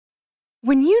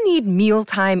When you need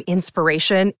mealtime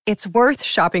inspiration, it's worth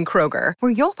shopping Kroger,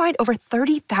 where you'll find over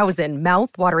 30,000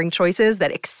 mouth-watering choices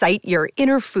that excite your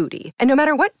inner foodie. And no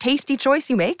matter what tasty choice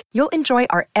you make, you'll enjoy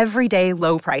our everyday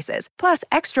low prices, plus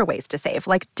extra ways to save,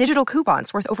 like digital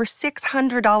coupons worth over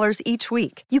 $600 each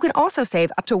week. You can also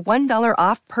save up to $1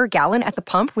 off per gallon at the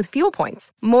pump with fuel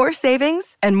points. More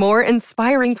savings and more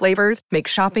inspiring flavors make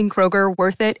shopping Kroger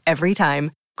worth it every time.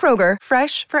 Kroger,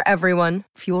 fresh for everyone.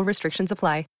 Fuel restrictions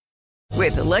apply.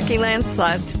 With the Lucky Land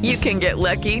Slots, you can get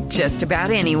lucky just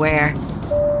about anywhere.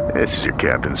 This is your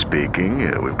captain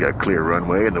speaking. We've got clear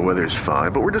runway and the weather's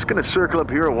fine, but we're just going to circle up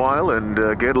here a while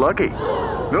and get lucky.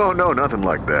 No, nothing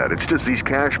like that. It's just these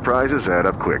cash prizes add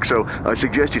up quick. So I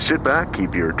suggest you sit back,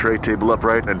 keep your tray table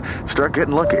upright, and start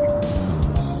getting lucky.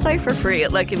 Play for free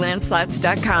at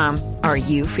LuckyLandSlots.com. Are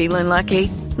you feeling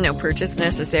lucky? No purchase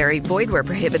necessary. Void where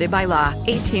prohibited by law.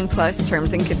 18 plus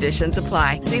terms and conditions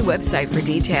apply. See website for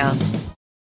details.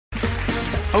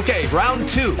 Okay, round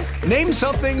two. Name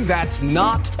something that's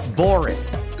not boring.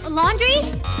 A laundry?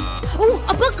 Ooh,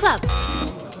 a book club.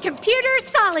 Computer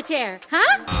solitaire,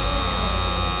 huh?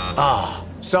 Ah,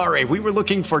 sorry, we were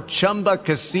looking for Chumba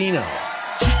Casino.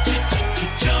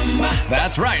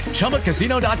 That's right,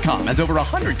 ChumbaCasino.com has over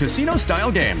 100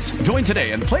 casino-style games. Join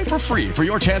today and play for free for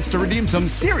your chance to redeem some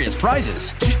serious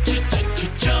prizes.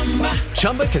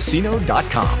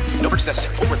 ChumbaCasino.com. No purchase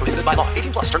necessary. Void where prohibited by law.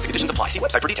 18 plus terms and conditions apply. See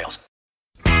website for details.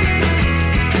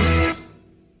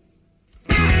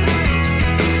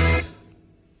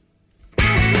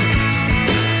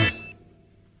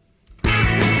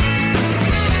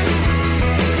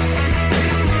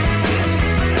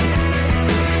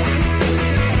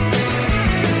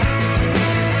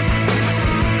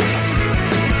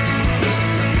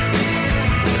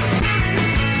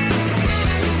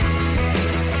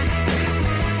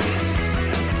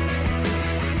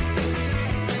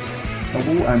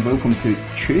 Hello and welcome to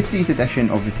Tuesday's edition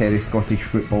of the Terry Scottish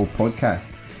Football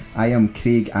Podcast. I am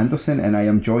Craig Anderson and I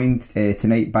am joined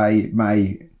tonight by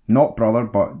my, not brother,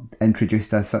 but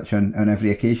introduced as such on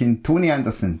every occasion, Tony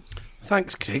Anderson.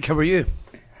 Thanks, Craig. How are you?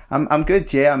 I'm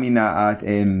good, yeah. I mean,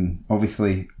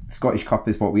 obviously Scottish Cup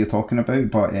is what we're talking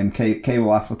about, but Kyle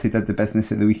Lafferty did the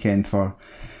business at the weekend for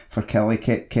Kelly,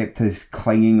 kept us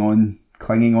clinging on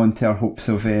to our hopes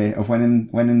of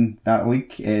winning that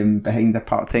league behind the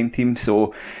part-time team.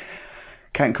 So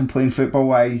can't complain football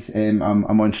wise. I'm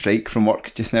on strike from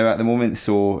work just now at the moment,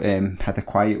 so had a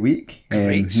quiet week.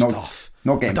 Great stuff.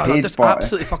 Not getting paid. I just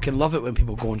absolutely fucking love it when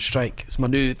people go on strike. It's my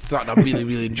new thing I really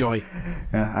really enjoy.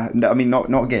 I mean,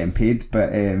 not getting paid,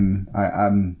 but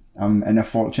I'm in a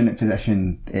fortunate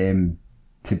position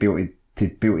to be able to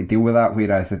deal with that.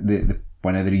 Whereas the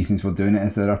one of the reasons we're doing it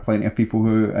is there are plenty of people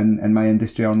who in my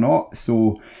industry are not.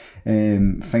 So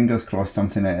fingers crossed,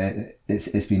 something that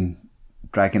it's been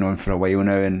dragging on for a while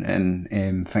now,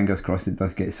 and fingers crossed it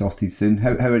does get sorted soon.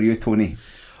 How are you, Tony?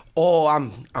 Oh,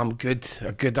 I'm good.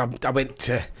 I went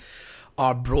to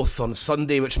Arbroath on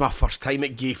Sunday, which is my first time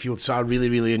at Gayfield, so I really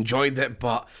really enjoyed it.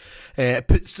 But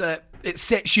it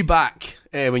sets you back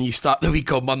when you start the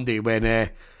week on Monday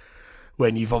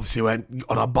when you've obviously went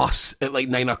on a bus at like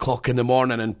 9 o'clock in the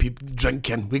morning and people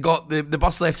drinking. We got the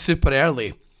bus left super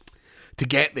early to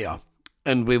get there,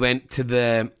 and we went we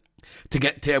were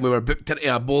booked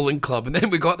into a bowling club, and then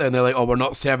we got there and they're like, oh, we're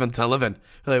not serving till 11.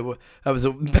 Like, well, that was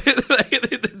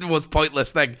the most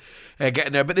pointless thing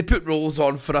getting there, but they put rolls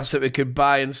on for us that we could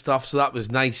buy and stuff, so that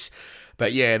was nice.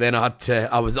 But yeah, then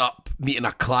I was up meeting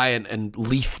a client in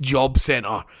Leith Job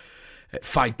Centre at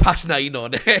 9:05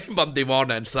 on Monday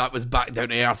morning, so that was back down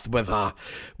to earth with a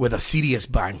serious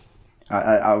bang.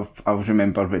 I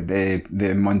remember with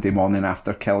the Monday morning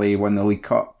after Kelly won the League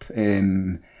Cup,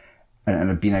 and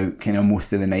I'd been out kind of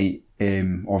most of the night,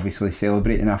 obviously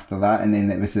celebrating after that, and then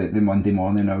it was the Monday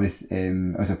morning. I was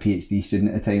a PhD student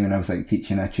at the time, and I was like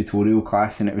teaching a tutorial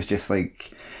class, and it was just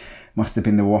like, must have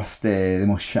been the worst, the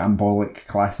most shambolic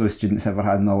class those students ever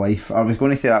had in their life. I was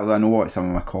going to say that, well, I know what some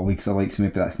of my colleagues are like, so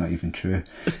maybe that's not even true.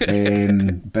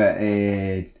 But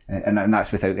and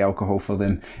that's without the alcohol for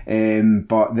them.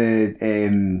 But it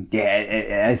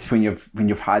is when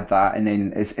you've had that, and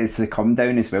then it's the come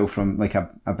down as well from like a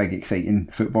big exciting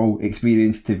football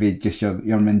experience to be just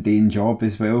your mundane job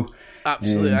as well.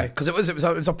 Absolutely, because it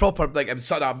was a proper, like, it was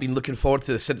something I've been looking forward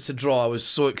to since the draw. I was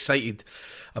so excited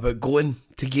about going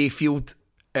to Gayfield,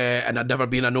 and I'd never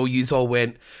been. I know yous all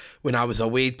went when I was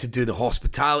away to do the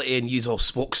hospitality, and yous all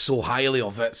spoke so highly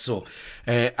of it. So,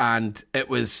 and it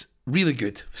was really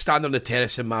good. Stand on the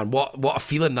terrace, and man, what a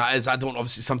feeling that is.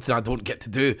 Obviously something I don't get to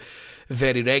do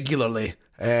very regularly.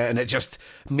 and it just,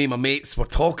 me and my mates were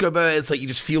talking about it. It's like you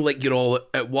just feel like you're all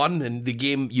at one, and the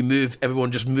game you move,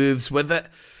 everyone just moves with it.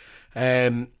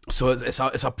 So it's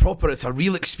a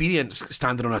real experience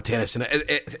standing on a terrace, and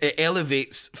it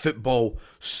elevates football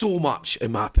so much,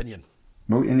 in my opinion.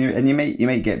 Well, and you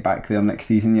might get back there next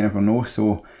season. You never know.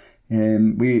 So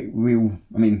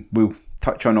we'll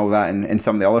touch on all that in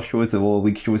some of the other shows, the lower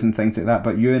league shows and things like that.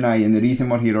 But you and I, and the reason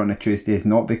we're here on a Tuesday is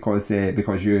not because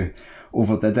you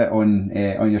overdid it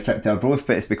on your trip to Arbroath,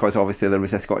 but it's because obviously there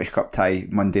was a Scottish Cup tie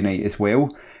Monday night as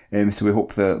well. So we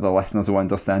hope the listeners will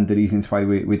understand the reasons why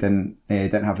we didn't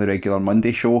have the regular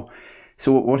Monday show.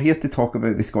 So we're here to talk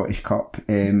about the Scottish Cup.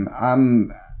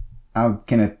 I'm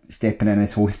kind of stepping in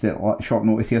as host at short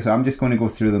notice here, so I'm just going to go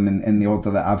through them in the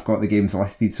order that I've got the games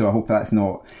listed. So I hope that's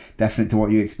not different to what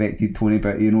you expected, Tony,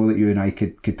 but you know that you and I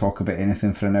could talk about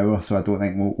anything for an hour, so I don't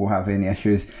think we'll have any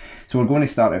issues. So we're going to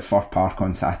start at Fir Park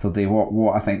on Saturday.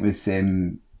 What I think was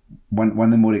one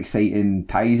of the more exciting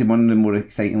ties, and one of the more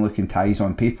exciting looking ties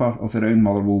on paper of the round.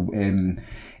 Motherwell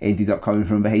ended up coming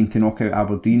from behind to knock out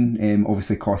Aberdeen.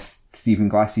 Obviously cost Stephen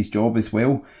Glass's job as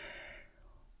well.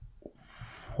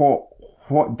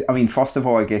 What I mean, first of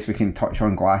all, I guess we can touch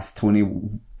on Glass, Tony.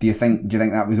 Do you think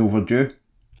that was overdue?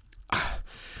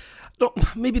 No,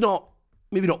 maybe not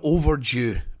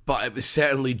overdue, but it was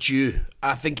certainly due.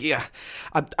 I think, yeah,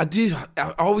 I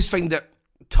always find it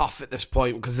tough at this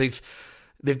point because they've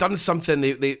done something.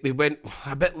 They went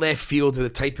a bit left field with the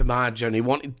type of manager, and they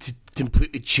wanted to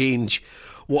completely change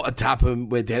what had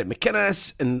happened with Derek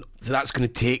McInnes, and so that's going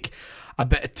to take a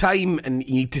bit of time, and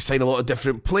you need to sign a lot of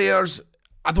different players.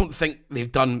 I don't think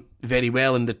they've done very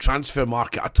well in the transfer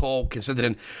market at all,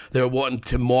 considering they're wanting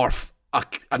to morph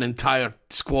an entire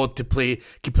squad to play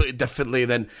completely differently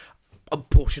than a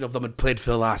portion of them had played for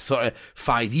the last sort of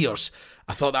 5 years.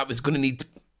 I thought that was going to need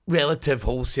relative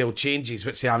wholesale changes,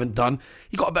 which they haven't done.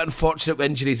 You got a bit unfortunate with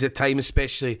injuries at times,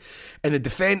 especially in the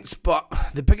defence, but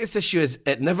the biggest issue is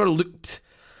it never looked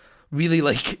really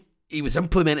like he was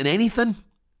implementing anything.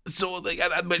 So,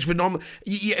 which would normally,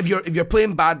 if you're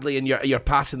playing badly and you're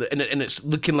passing and it's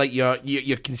looking like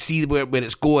you can see where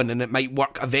it's going and it might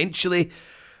work eventually,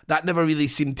 that never really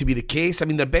seemed to be the case. I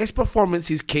mean, their best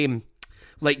performances came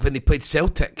like when they played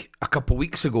Celtic a couple of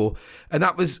weeks ago, and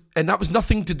that was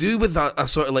nothing to do with a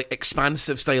sort of like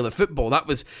expansive style of football. That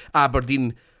was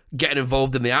Aberdeen getting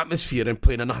involved in the atmosphere and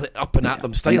playing an up and at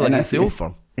them style against the Old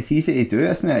Firm. It's easy to do,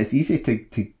 isn't it? It's easy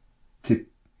to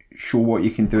show what you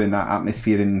can do in that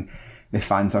atmosphere, and the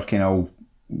fans are kind of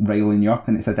riling you up,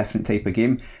 and it's a different type of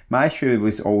game. My issue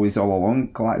was always all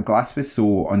along, Glass was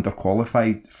so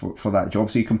underqualified for that job.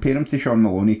 So you compare him to Sean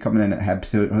Maloney coming in at Hibs.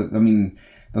 So, I mean,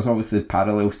 there's obviously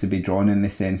parallels to be drawn in the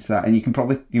sense that, and you can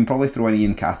probably throw in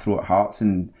Ian Cathro at Hearts,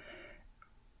 and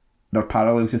there are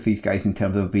parallels with these guys in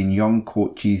terms of being young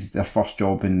coaches, their first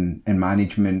job in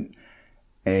management.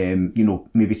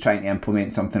 Maybe trying to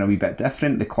implement something a wee bit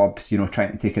different. The clubs,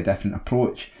 trying to take a different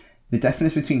approach. The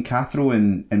difference between Cathro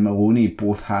and Maloney,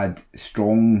 both had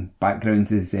strong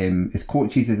backgrounds as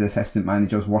coaches, as assistant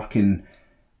managers, working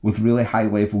with really high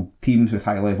level teams, with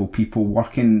high level people,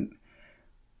 working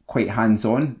quite hands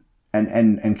on.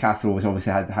 And Cathro was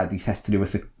obviously had his history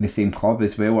with the same club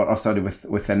as well, or sorry,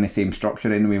 within the same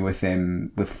structure anyway, with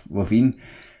Levine.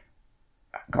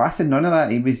 Glass had none of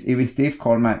that. He was Dave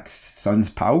Cormack's son's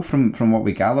pal from what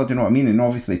we gathered, you know what I mean? And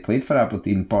obviously played for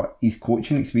Aberdeen, but his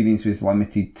coaching experience was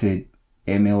limited to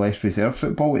MLS reserve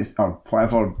football, or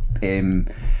whatever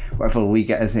league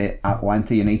it is at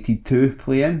Atlanta United to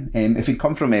play in. If he'd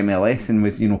come from MLS and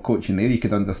was coaching there, you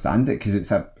could understand it because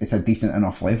it's a decent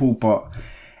enough level, but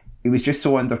he was just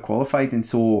so underqualified, and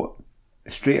so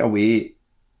straight away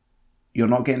you're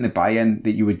not getting the buy-in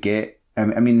that you would get.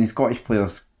 I mean, the Scottish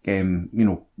players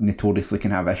notoriously can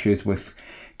have issues with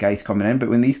guys coming in, but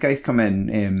when these guys come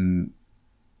in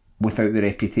without the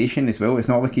reputation as well, it's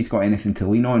not like he's got anything to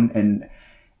lean on. And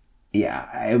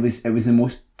yeah, it was the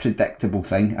most predictable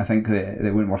thing. I think that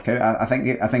wouldn't work out. I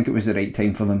think it was the right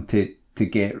time for them to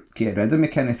get rid of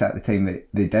McInnes at the time that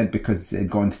they did, because it had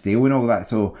gone stale and all that.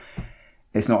 So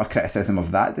it's not a criticism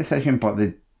of that decision, but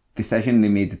the decision they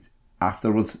made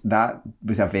afterwards, that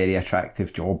was a very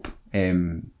attractive job.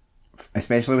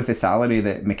 Especially with the salary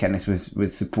that McInnes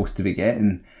was supposed to be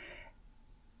getting,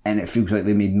 and it feels like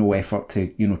they made no effort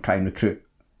to try and recruit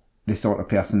the sort of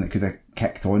person that could have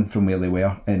kicked on from where they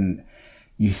were. And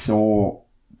you saw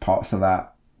parts of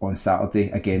that on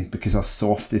Saturday again, because they're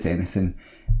soft as anything.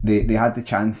 They had the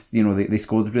chance, they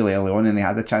scored really early on, and they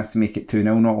had the chance to make it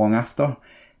 2-0 not long after.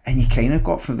 And you kind of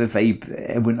got from the vibe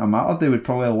that it wouldn't have mattered. They would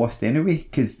probably have lost anyway,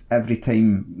 because every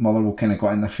time Motherwell kind of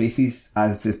got in their faces,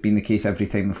 as has been the case every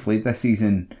time they've played this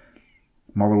season,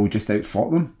 Motherwell just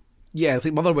outfought them. Yeah, I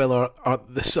think Motherwell are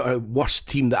the sort of worst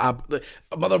team that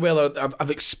Motherwell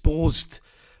have exposed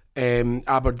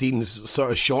Aberdeen's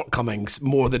sort of shortcomings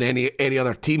more than any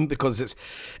other team, because it's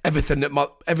everything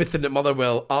that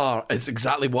Motherwell are is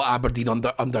exactly what Aberdeen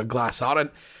under Glass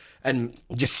aren't. And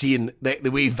just seeing the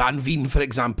way Van Veen, for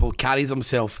example, carries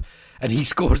himself, and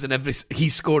he's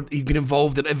been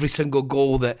involved in every single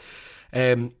goal that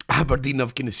Aberdeen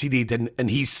have conceded, and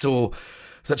he's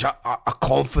such a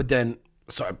confident,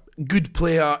 sort of good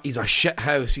player. He's a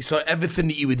shithouse. He's sort of everything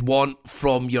that you would want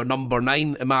from your number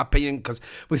 9, in my opinion, because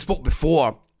we spoke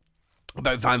before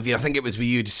about Van Veen. I think it was with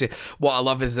you to say what I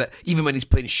love is that even when he's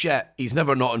playing shit, he's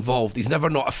never not involved. He's never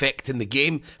not affecting the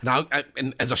game.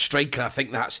 And as a striker, I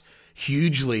think that's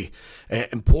hugely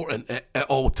important at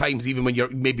all times, even when you're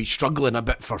maybe struggling a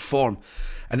bit for form.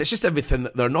 And it's just everything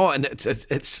that they're not. And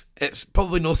it's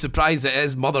probably no surprise it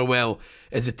is Motherwell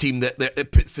is a team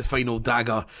that puts the final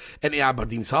dagger into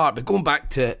Aberdeen's heart. But going back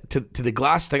to the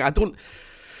Glass thing, I don't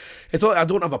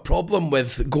have a problem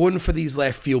with going for these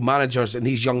left field managers and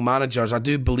these young managers. I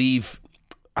do believe,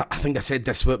 I think I said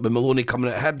this with Maloney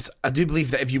coming at Hibs, I do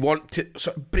believe that if you want to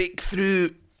sort of break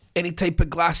through any type of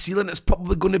glass ceiling, it's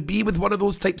probably going to be with one of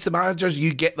those types of managers.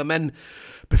 You get them in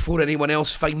before anyone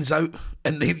else finds out,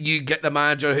 and you get the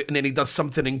manager and then he does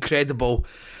something incredible,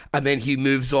 and then he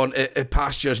moves on to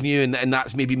pastures new, and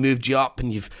that's maybe moved you up,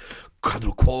 and you've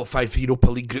qualified for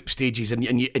Europa League group stages, and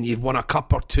you've won a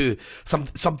cup or two,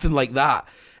 something like that.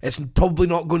 It's probably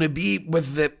not going to be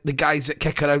with the guys that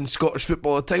kick around Scottish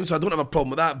football all the time, so I don't have a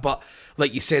problem with that. But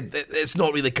like you said, it's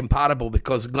not really comparable,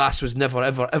 because Glass was never,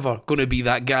 ever, ever going to be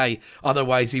that guy.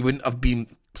 Otherwise, he wouldn't have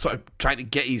been sort of trying to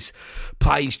get his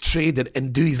prize trade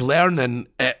and do his learning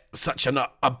at such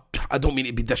I don't mean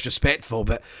to be disrespectful,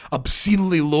 but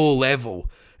obscenely low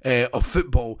level of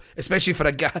football, especially for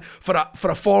a guy, for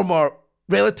a former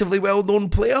relatively well-known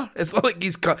player. It's not like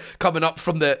he's coming up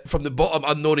from the bottom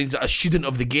unknown, he's a student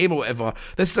of the game or whatever.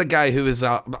 This is a guy who is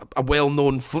a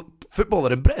well-known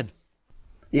footballer in Britain.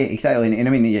 Yeah, exactly. And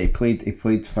I mean, he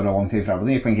played for a long time for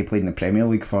Aberdeen. I think he played in the Premier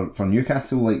League for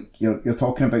Newcastle. Like, you're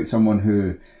talking about someone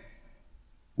who,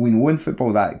 we know in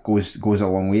football that goes a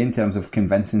long way in terms of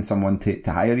convincing someone to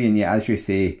hire you. And yet, as you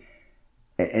say,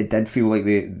 it did feel like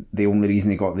the only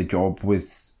reason he got the job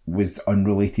was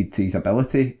unrelated to his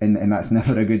ability, and that's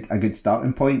never a good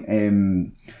starting point.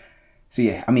 So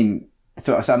yeah, I mean,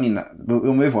 so I mean,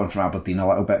 we'll move on from Aberdeen a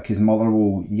little bit, because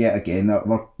Motherwell, yet again,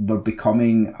 they're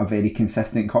becoming a very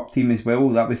consistent cup team as well.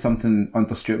 That was something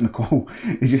under Stuart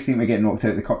McCall. They just seem to get knocked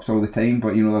out of the cups all the time,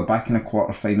 but you know, they're back in a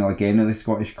quarter final again of the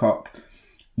Scottish Cup.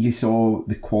 You saw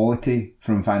the quality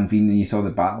from Van Veen, and you saw the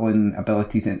battling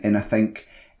abilities, and I think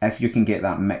if you can get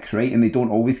that mix right, and they don't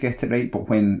always get it right, but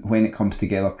when it comes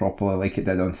together properly like it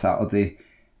did on Saturday,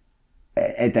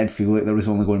 it did feel like there was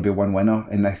only going to be one winner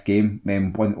in this game.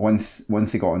 Once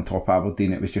they got on top of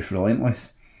Aberdeen, it was just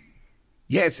relentless.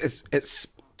 Yeah, it's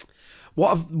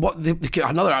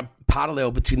another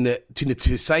parallel between the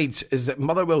two sides is that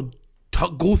Motherwell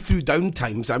go through down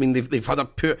times. I mean, they've had a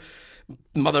poor,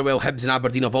 Motherwell, Hibs and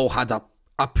Aberdeen have all had a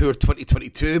poor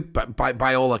 2022, but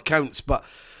by all accounts, but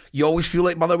you always feel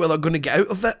like Motherwell are going to get out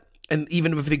of it. And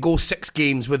even if they go 6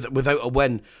 games without a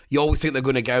win, you always think they're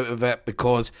going to get out of it,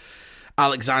 because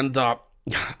Alexander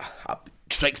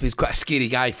strikes me as quite a scary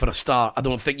guy for a start. I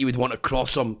don't think you would want to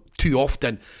cross him too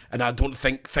often, and I don't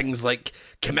think things like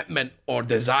commitment or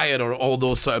desire or all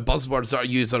those sort of buzzwords that are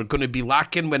used are going to be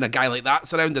lacking when a guy like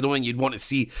that's around. I don't think you'd want to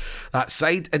see that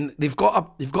side. And they've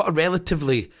got a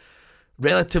relatively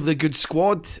good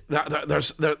squad.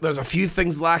 There's a few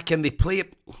things lacking. They played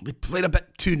a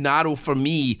bit too narrow for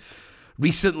me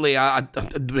recently.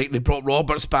 They brought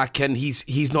Roberts back in.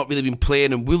 He's not really been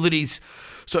playing, and Woolery's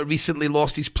sort of recently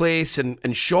lost his place,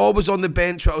 and Shaw was on the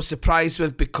bench, which I was surprised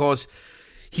with, because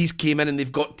he's came in, and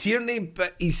they've got Tierney,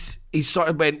 but he's sort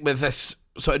of went with this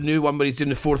sort of new one where he's doing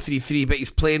the 4-3-3, but he's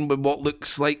playing with what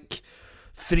looks like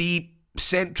 3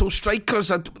 central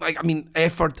strikers.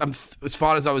 Effort, as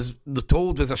far as I was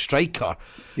told, was a striker.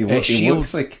 He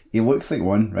looks like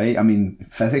one, right? I mean,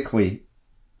 physically,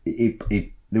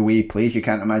 the way he plays, you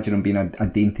can't imagine him being a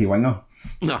dainty winger.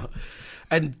 No,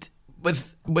 and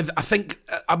with I think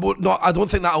I don't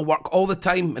think that'll work all the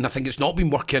time, and I think it's not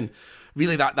been working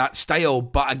really that style.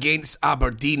 But against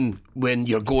Aberdeen, when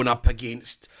you're going up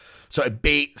against sort of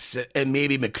Bates and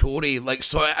maybe McCrory, like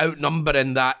sort of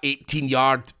outnumbering that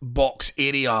 18-yard box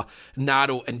area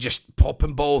narrow and just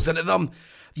popping balls into them,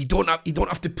 you don't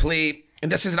have to play.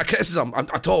 And this isn't a criticism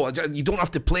at all. You don't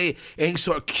have to play any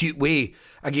sort of cute way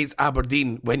against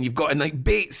Aberdeen when you've got, and like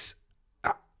Bates,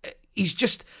 he's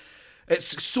just,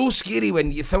 It's so scary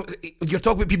when you're talking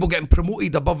about people getting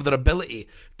promoted above their ability.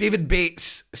 David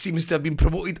Bates seems to have been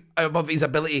promoted above his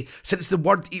ability since the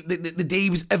day he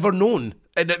was ever known,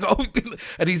 and it's always been,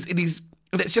 and it's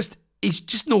just. He's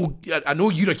just no. I know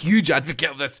you're a huge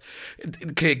advocate of this,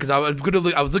 Craig, because I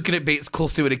was looking at Bates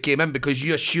closely when he came in, because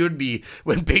you assured me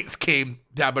when Bates came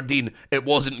to Aberdeen it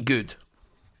wasn't good.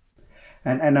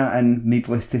 And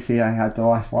needless to say, I had the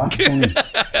last laugh on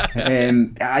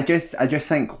him. I just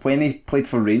think when he played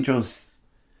for Rangers,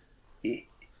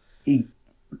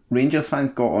 Rangers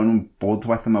fans got on board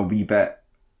with him a wee bit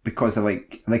because of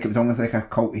like it was almost like a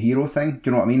cult hero thing. Do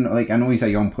you know what I mean? Like, I know he's a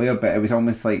young player, but it was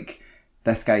almost like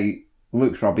this guy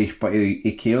looks rubbish, but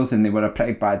he cares, and they were a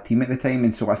pretty bad team at the time,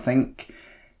 and so I think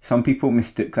some people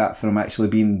mistook that for him actually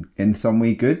being in some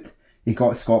way good. He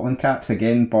got Scotland caps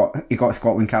again, but he got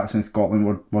Scotland caps when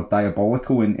Scotland were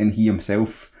diabolical, and he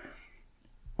himself,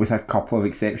 with a couple of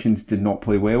exceptions, did not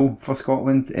play well for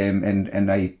Scotland, and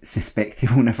I suspect he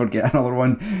will never get another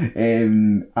one.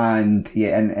 And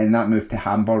that move to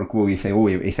Hamburg, well, you say, oh,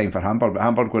 he signed for Hamburg, but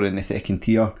Hamburg were in the second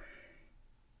tier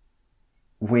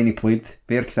when he played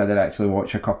there, because I did actually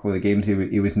watch a couple of the games.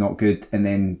 He was not good, and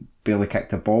then barely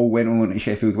kicked a ball, went on to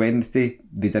Sheffield Wednesday.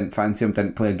 They didn't fancy him,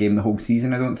 didn't play a game the whole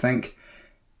season, I don't think.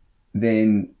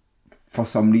 Then, for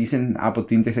some reason,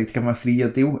 Aberdeen decided to give him a 3-year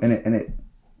deal, and it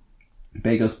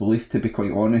beggars belief, to be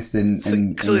quite honest. And so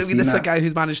I mean, this is a guy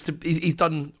who's managed to. He's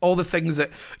done all the things that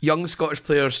young Scottish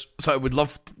players sort of would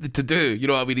love to do. You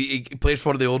know what I mean? He plays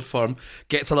for the Old Firm,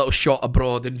 gets a little shot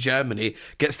abroad in Germany,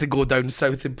 gets to go down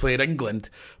south and play in England,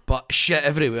 but shit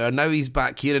everywhere. Now he's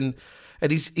back here, and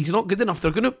he's not good enough.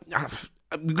 We're gonna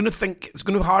think it's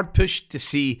gonna be hard push to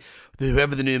see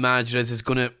whoever the new manager is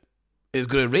going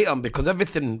to rate him, because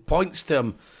everything points to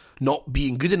him not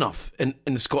being good enough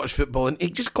in Scottish football, and he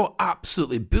just got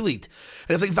absolutely bullied.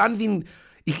 And it's like Van Veen,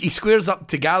 he squares up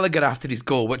to Gallagher after his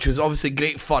goal, which was obviously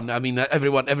great fun. I mean,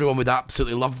 everyone would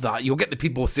absolutely love that. You'll get the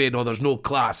people saying, "Oh, there's no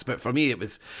class," but for me, it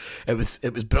was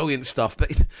brilliant stuff.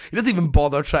 But he doesn't even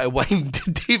bother trying to wind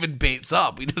David Bates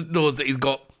up. He just knows that he's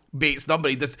got Bates' number.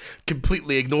 He just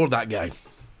completely ignored that guy.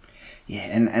 Yeah,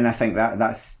 and I think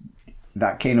that's.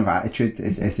 That kind of attitude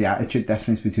is the attitude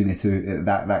difference between the two.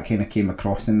 That kind of came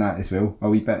across in that as well a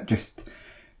wee bit. Just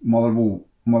Motherwell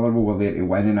were there to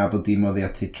win, and Aberdeen were there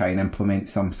to try and implement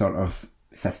some sort of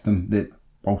system that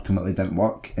ultimately didn't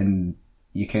work, and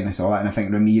you kind of saw that. And I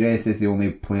think Ramirez is the only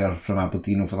player from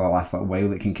Aberdeen over the last little while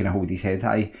that can kind of hold his head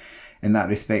high in that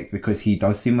respect, because he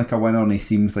does seem like a winner, and he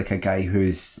seems like a guy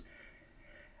who's...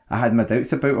 I had my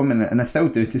doubts about him, and I still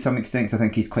do to some extent, because I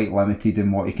think he's quite limited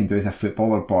in what he can do as a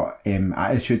footballer, but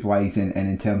attitude-wise and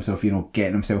in terms of, you know,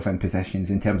 getting himself in positions,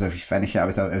 in terms of his finish, it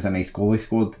was a nice goal he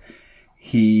scored.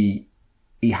 He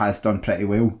has done pretty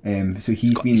well. So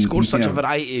he scores such a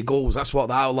variety of goals. That's what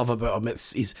I love about him.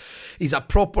 He's a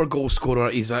proper goal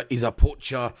scorer. He's a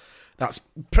poacher. That's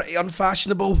pretty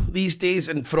unfashionable these days,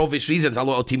 and for obvious reasons. A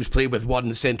lot of teams play with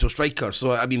one central striker,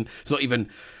 so I mean, it's not even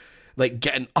like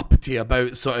getting uppity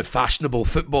about sort of fashionable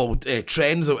football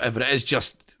trends or whatever. It is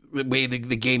just the way the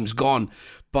game's gone.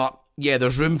 But yeah,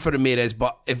 there's room for Ramirez.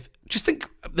 But just think,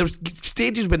 there's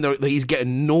stages when he's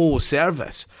getting no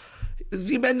service.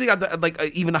 Like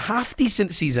even a half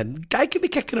decent season, guy could be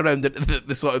kicking around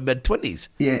the sort of mid-20s.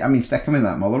 Yeah, I mean, stick him in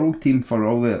that Motherwell team for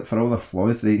all the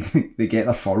flaws. They get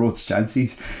their forwards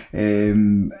chances,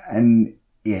 and.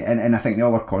 Yeah, and I think the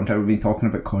other contrast, we've been talking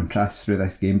about contrasts through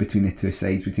this game between the two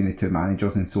sides, between the two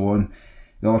managers and so on.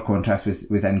 The other contrast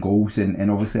was in goals,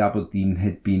 and obviously Aberdeen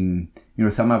had been, you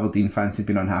know, some Aberdeen fans had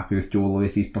been unhappy with Joe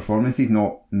Lewis's performances,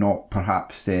 not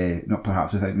perhaps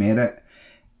without merit,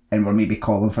 and were maybe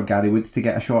calling for Gary Woods to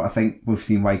get a shot. I think we've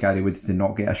seen why Gary Woods did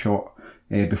not get a shot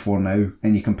before now,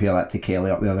 and you compare that to Kelly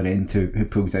up the other end, who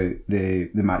pulls out the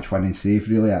match-winning save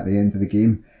really at the end of the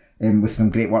game. With some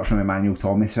great work from Emmanuel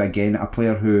Thomas, who again, a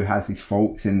player who has his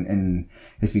faults and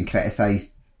has been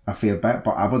criticised a fair bit,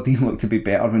 but Aberdeen look to be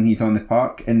better when he's on the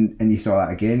park, and you saw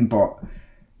that again. But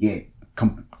yeah,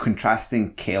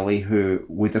 contrasting Kelly, who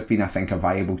would have been, I think, a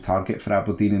viable target for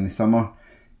Aberdeen in the summer,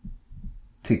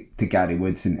 to Gary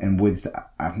Woods, and Woods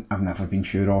I've never been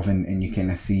sure of, and you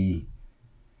kind of see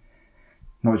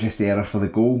not just the error for the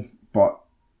goal, but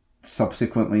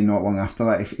subsequently, not long after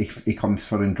that, if he comes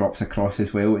for and drops across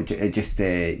as well, it's just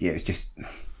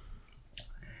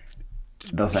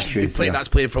there's issues. That's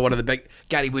playing for one of the big.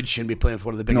 Gary Wood shouldn't be playing for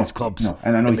one of the biggest clubs. No,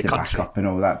 and I know he's a country. backup and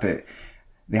all that, but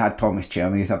they had Thomas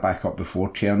Cherney as a backup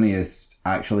before. Cherney is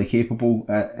actually capable,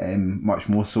 much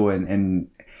more so,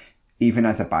 and even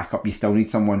as a backup, you still need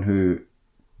someone who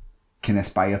can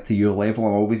aspire to your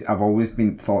level. I've always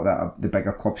been thought that the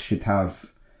bigger clubs should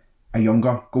have a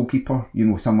younger goalkeeper,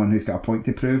 someone who's got a point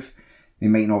to prove. They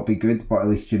might not be good, but at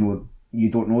least you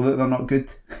don't know that they're not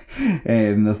good.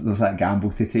 There's that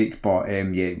gamble to take, but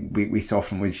we saw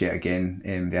from Leeds yet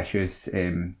again the issues.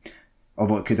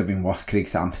 Although it could have been worse, Craig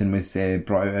Sampson was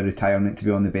brought out of retirement to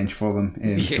be on the bench for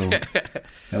them. So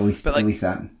at least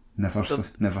that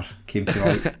never came to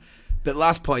light. But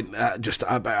last point, just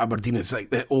about Aberdeen, it's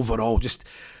like that overall, just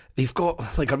they've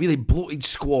got like a really bloated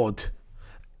squad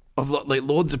of like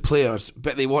loads of players,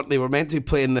 but they were meant to be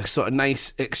playing this sort of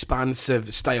nice,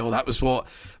 expansive style. That was what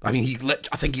I mean.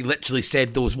 I think he literally said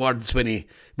those words when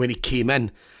he came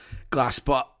in, Glass.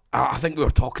 But I think we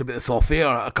were talking about this off air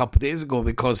a couple of days ago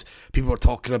because people were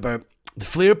talking about the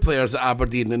flair players at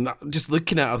Aberdeen, and just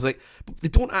looking at it, I was like, they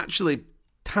don't actually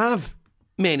have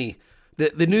many.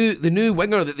 The new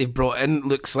winger that they've brought in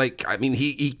looks like, I mean,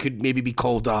 he could maybe be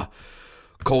called a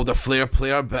flair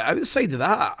player, but outside of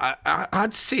that,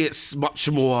 I'd say it's much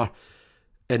more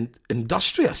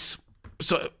industrious.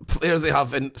 So players they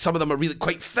have, and some of them are really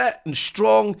quite fit and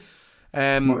strong.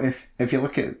 Well, if you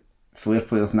look at flair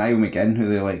players, Niall McGinn, who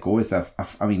they let go,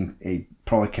 he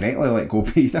probably correctly let go,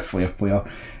 but he's a flair player.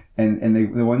 And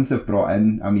the ones they've brought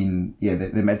in, I mean, yeah,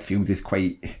 the midfield is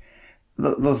quite.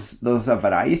 There's a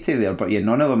variety there, but yeah,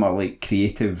 none of them are like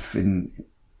creative, and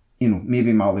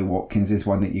maybe Marley Watkins is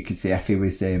one that you could say if he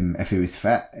was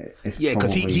fit. Yeah,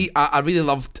 because I really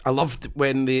loved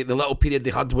when the little period they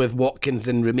had with Watkins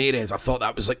and Ramirez. I thought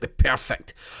that was like the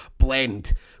perfect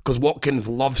blend because Watkins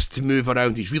loves to move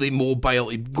around. He's really mobile.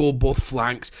 He'd go both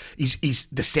flanks. He's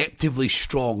deceptively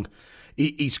strong.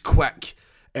 He's quick.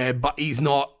 But he's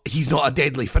not a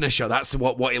deadly finisher. That's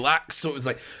what he lacks. So it was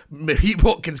like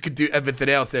Watkins could do everything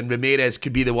else, then Ramirez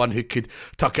could be the one who could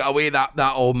tuck it away. That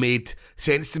all made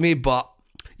sense to me. But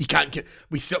you can't.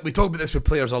 We talk about this with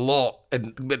players a lot,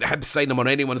 and when Hibs sign them or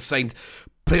anyone signed,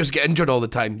 players get injured all the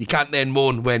time. You can't then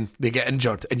moan when they get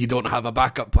injured and you don't have a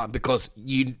backup plan because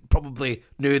you probably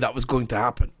knew that was going to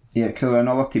happen. Yeah, because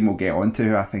another team we'll get onto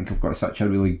who I think have got such a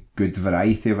really good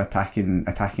variety of attacking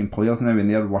players now, and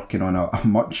they're working on a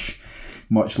much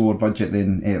lower budget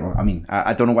than.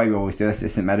 I don't know why we always do this.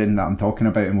 It's St Mirren that I'm talking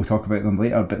about, and we'll talk about them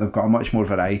later. But they've got a much more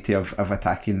variety of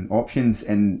attacking options,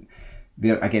 and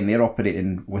they're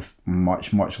operating with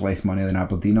much less money than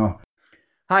Aberdeen are.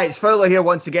 Hi, it's Fowler here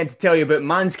once again to tell you about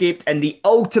Manscaped and the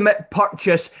ultimate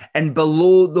purchase in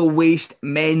below-the-waist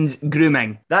men's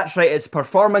grooming. That's right, it's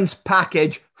Performance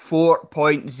Package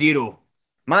 4.0.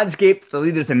 Manscaped, the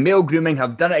leaders in male grooming,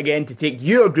 have done it again to take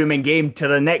your grooming game to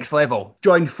the next level.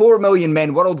 Join 4 million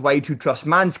men worldwide who trust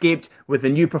Manscaped with the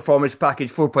new Performance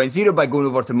Package 4.0 by going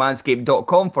over to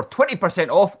manscaped.com for 20%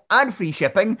 off and free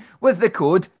shipping with the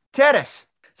code TERRACE.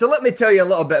 So let me tell you a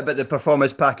little bit about the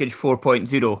Performance Package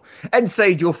 4.0.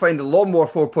 Inside you'll find the Lawnmower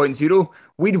 4.0,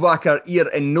 Weed Whacker ear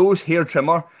and nose hair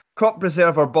trimmer, Crop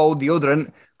Preserver ball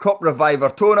deodorant, Crop Reviver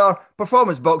toner,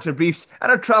 Performance boxer briefs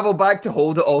and a travel bag to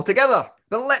hold it all together.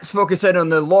 But let's focus in on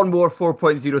the Lawnmower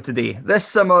 4.0 today. This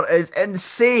summer is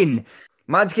insane.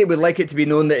 Manscaped would like it to be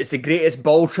known that it's the greatest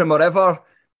ball trimmer ever,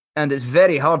 and it's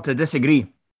very hard to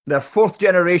disagree. Their 4th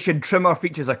generation trimmer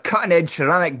features a cutting-edge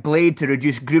ceramic blade to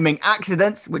reduce grooming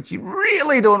accidents, which you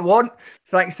really don't want,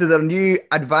 thanks to their new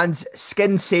advanced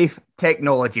skin-safe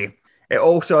technology. It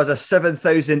also has a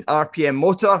 7,000 RPM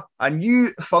motor, a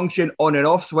new function on and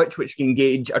off switch, which can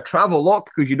gauge a travel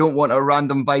lock because you don't want a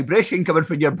random vibration coming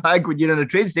from your bag when you're in a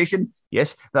train station.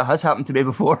 Yes, that has happened to me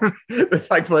before, but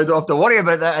thankfully I don't have to worry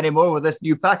about that anymore with this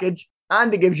new package.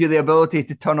 And it gives you the ability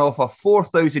to turn off a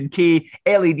 4000K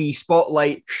LED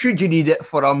spotlight should you need it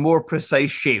for a more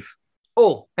precise shave.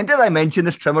 Oh, and did I mention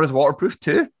this trimmer is waterproof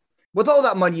too? With all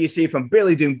that money you save from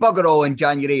barely doing bugger all in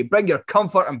January, bring your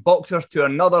comfort and boxers to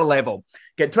another level.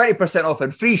 Get 20% off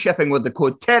and free shipping with the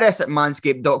code TERRACE at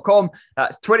manscaped.com.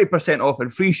 That's 20% off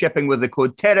and free shipping with the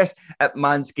code TERRACE at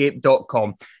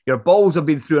manscaped.com. Your balls have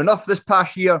been through enough this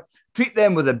past year. Treat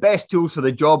them with the best tools for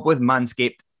the job with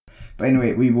Manscaped. But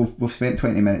anyway, we've spent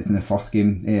 20 minutes in the first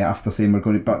game after saying we're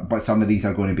going to, but some of these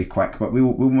are going to be quick. But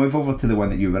we'll move over to the one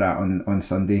that you were at on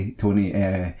Sunday, Tony.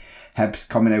 Hibs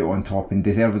coming out on top, and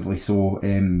deservedly so,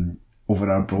 over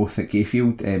Arbroath at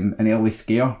Gayfield. An early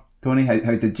scare, Tony.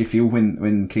 How did you feel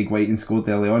when Craig Whiting scored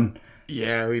early on?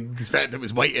 Yeah, despite it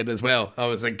was Whiting as well. I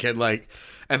was thinking like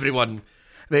everyone.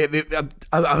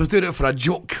 I was doing it for a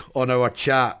joke on our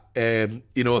chat, saying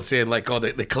like,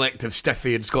 the collective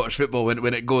stiffy in Scottish football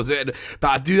when it goes in. But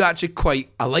I do actually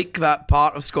I like that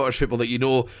part of Scottish football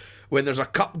that, when there's a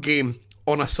cup game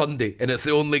on a Sunday and it's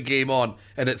the only game on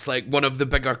and it's like one of the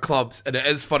bigger clubs, and it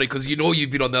is funny because you know you've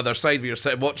been on the other side where you're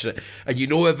sitting watching it and you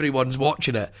know everyone's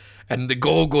watching it and the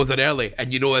goal goes in early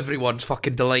and you know everyone's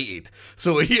fucking delighted,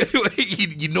 so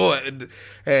you know it.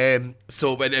 And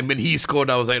so when he scored,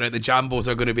 I was like, right, the Jambos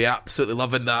are going to be absolutely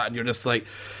loving that, and you're just like,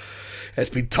 it's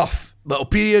been tough little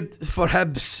period for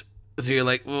Hibs. So you're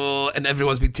like, oh, and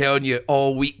everyone's been telling you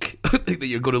all week that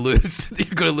you're going to lose.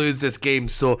 You're going to lose this game.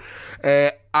 So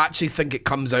I actually think it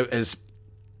comes out as,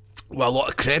 well, a lot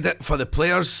of credit for the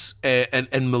players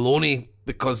and Maloney,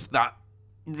 because that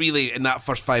really, in that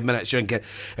first 5 minutes, you're thinking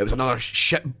it was another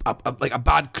shit, like a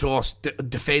bad cross,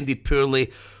 defended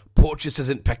poorly. Porteous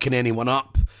isn't picking anyone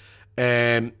up.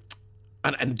 And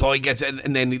Doy gets it,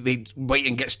 and then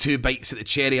Whiting gets 2 bites at the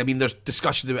cherry. I mean, there's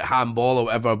discussions about handball or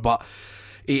whatever, but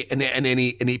and then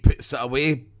he puts it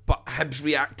away. But Hibs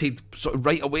reacted sort of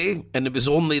right away, and it was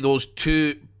only those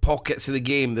 2 pockets of the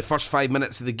game, the first 5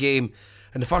 minutes of the game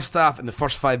in the first half and the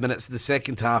first 5 minutes of the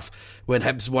second half, when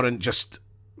Hibs weren't just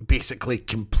basically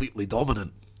completely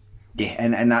dominant. Yeah,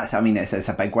 and that's, I mean, it's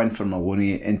a big win for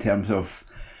Maloney in terms of,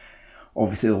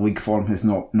 obviously the league form has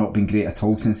not been great at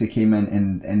all since he came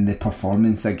in, and the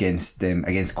performance against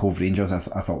Cove Rangers I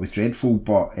thought was dreadful,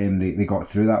 but they got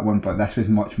through that one. But this was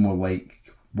much more like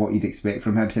what you'd expect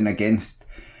from Hibs, and against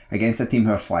a team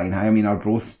who are flying high. I mean,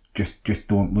 Arbroath just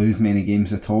don't lose many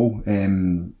games at all.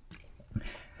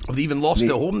 Have they even lost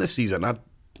at home this season?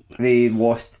 They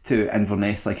lost to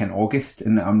Inverness like in August,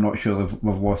 and I'm not sure they've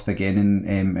lost again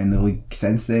in the league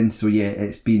since then. So yeah,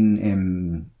 it's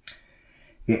been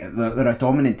they're a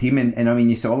dominant team, and I mean,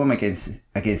 you saw them against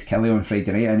Killie on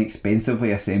Friday night, an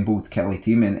expensively assembled Killie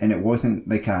team, and it wasn't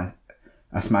like a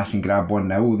smash and grab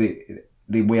 1-0.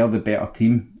 They were the better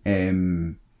team,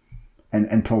 and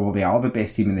probably are the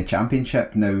best team in the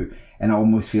championship now. And I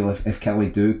almost feel if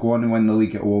Killie do go on and win the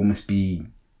league, it will almost be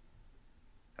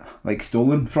like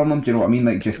stolen from them. Do you know what I mean?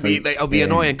 Like, just like, it'll be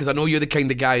annoying, because I know you're the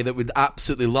kind of guy that would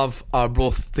absolutely love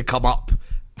Arbroath to come up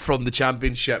from the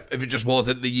championship if it just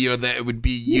wasn't the year that it would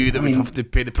be you that would have to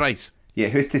pay the price. Yeah,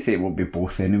 who's to say it won't be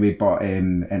both anyway? But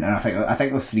and I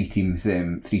think there's 3 teams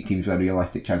with a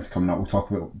realistic chance of coming up. We'll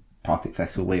talk about Partick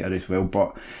Thistle later as well,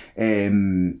 but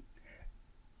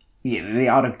yeah, they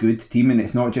are a good team, and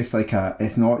it's not just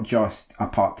a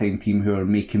part-time team who are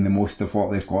making the most of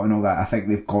what they've got and all that. I think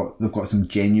they've got some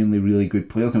genuinely really good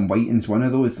players, and Whiting's one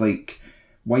of those. Like,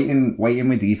 Whiting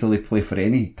would easily play for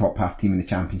any top half team in the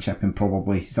championship and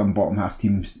probably some bottom half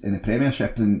teams in the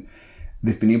Premiership, and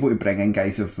they've been able to bring in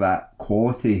guys of that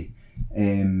quality.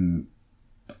 And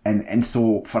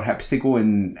so for Hibs to go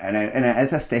and it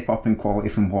is a step up in quality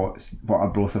from what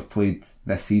Arbroath have played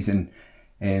this season.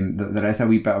 There is a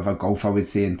wee bit of a gulf, I would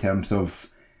say, in terms of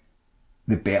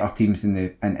the better teams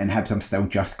and Hibs. I'm still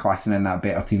just classing in that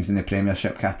better teams in the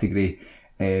Premiership category,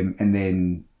 and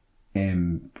then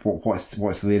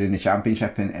what's there in the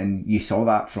Championship, and you saw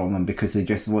that from them because they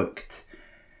just looked,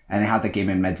 and they had a game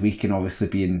in midweek, and obviously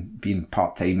being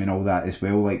part time and all that as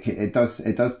well. Like, it does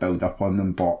build up on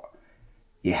them, but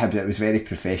yeah, Hibs, it was very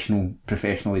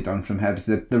professionally done from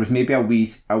Hibs. There was maybe a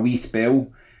wee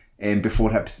spell before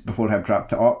Hibs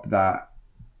wrapped it up that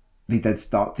they did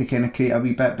start to kind of create a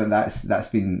wee bit, but that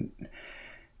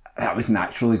was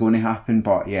naturally going to happen.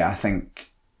 But yeah, I think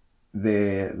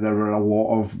there were a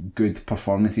lot of good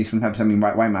performances from Hibs. I mean,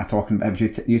 why am I talking about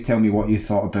Hibs? You tell me what you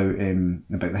thought about the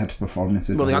Hibs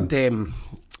performances. Well, they had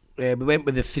we went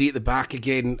with the 3 at the back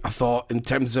again. I thought, in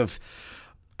terms of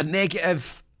a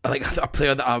negative, like a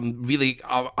player that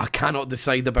I cannot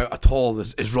decide about at all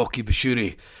is Rocky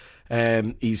Bashiri.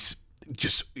 He's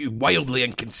just wildly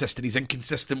inconsistent. He's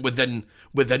inconsistent within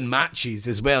matches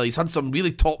as well. He's had some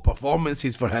really top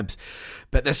performances for Hibs,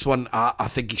 but this one I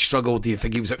think he struggled. I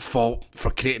think he was at fault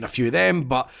for creating a few of them,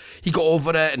 but he got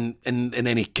over it, and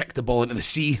then he kicked the ball into the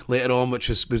sea later on, which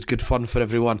was good fun for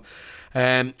everyone.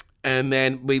 And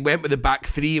then we went with the back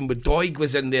 3, and with Doig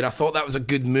was in there. I thought that was a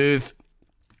good move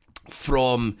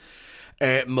from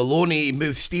Maloney. He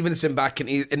moved Stevenson back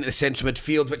into the central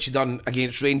midfield, which he done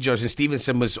against Rangers, and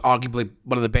Stevenson was arguably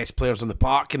one of the best players on the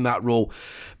park in that role.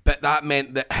 But that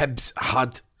meant that Hibs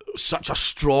had such a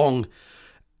strong,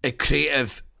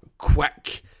 creative,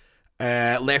 quick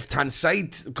left-hand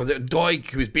side, because it was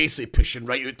Doig who was basically pushing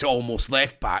right out to almost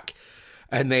left back,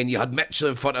 and then you had Mitchell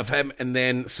in front of him, and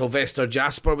then Sylvester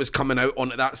Jasper was coming out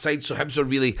onto that side, so Hibs were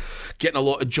really getting a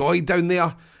lot of joy down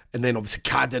there. And then obviously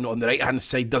Cadden on the right-hand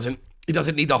side doesn't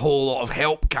need a whole lot of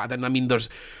help, Cadden. I mean, there's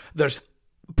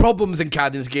problems in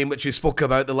Cadden's game, which we spoke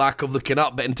about, the lack of looking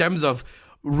up. But in terms of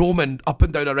Roman up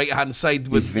and down a right-hand side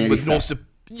with no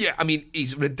Yeah, I mean,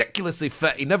 he's ridiculously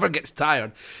fit. He never gets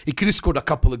tired. He could have scored a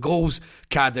couple of goals,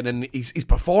 Cadden, and his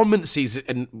performances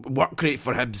and work rate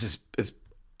for Hibs is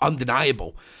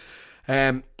undeniable.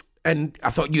 And I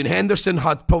thought Ewan Henderson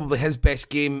had probably his best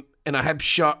game in a Hibs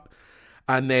shirt.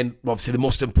 And then, obviously, the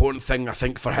most important thing, I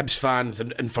think, for Hibs fans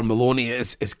and for Maloney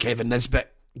is Kevin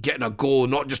Nisbet getting a goal.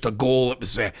 Not just a goal, it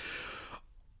was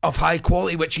of high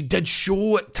quality, which he did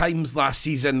show at times last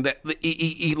season. That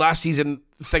last season,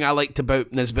 the thing I liked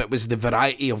about Nisbet was the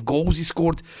variety of goals he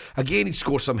scored. Again, he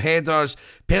scored some headers,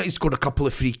 penalty, scored a couple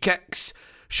of free kicks,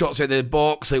 shots out of the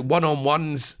box, like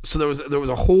one-on-ones. So there was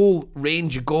a whole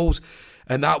range of goals,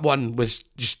 and that one was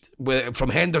just from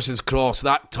Henderson's cross,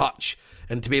 that touch,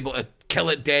 and to be able to kill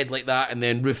it dead like that and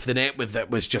then roof the net with it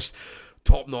was just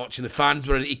top notch. And the fans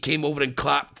he came over and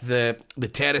clapped the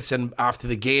terrace in after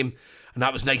the game. And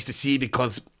that was nice to see,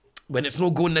 because when it's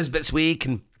not going Nisbet's way, you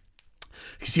can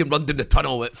see him run down the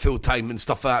tunnel at full time and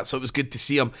stuff like that. So it was good to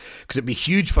see him, because it'd be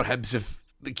huge for Hibs if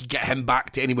they could get him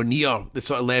back to anywhere near the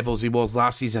sort of levels he was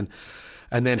last season.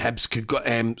 And then Hibs could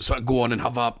sort of go on and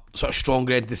have a sort of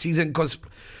stronger end of the season, because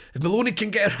if Maloney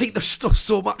can get it right, there's still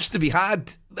so much to be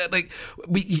had. Like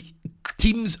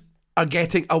teams are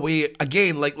getting away,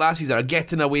 again, like last season, are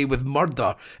getting away with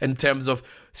murder in terms of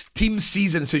team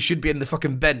seasons who should be in the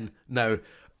fucking bin now,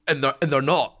 and they're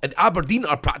not. And Aberdeen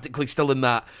are practically still in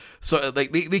that. So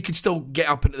like they could still get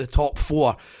up into the top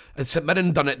four. And St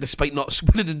Mirren done it despite not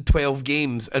winning in 12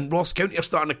 games. And Ross County are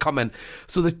starting to come in.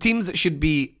 So the teams that should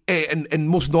be in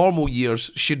most normal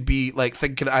years should be like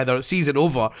thinking either season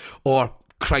over or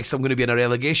Christ, I'm going to be in a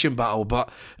relegation battle. But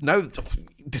now,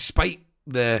 despite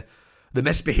the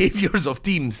misbehaviours of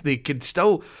teams, they could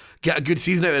still get a good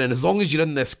season out of it. And as long as you're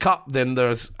in this cup, then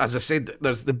there's, as I said,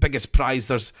 there's the biggest prize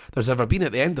there's ever been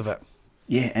at the end of it.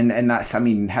 Yeah, and that's, I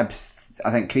mean, Hibs,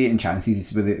 I think creating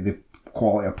chances with the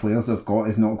quality of players they've got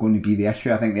is not going to be the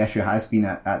issue. I think the issue has been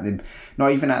at the,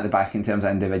 not even at the back in terms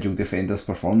of individual defenders'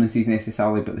 performances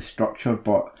necessarily, but the structure.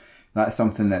 But that's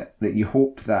something that you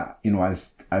hope that, you know,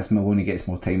 as Maloney gets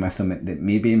more time with them, that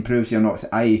maybe improves. I'm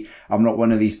not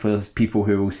one of these people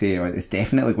who will say, oh, it's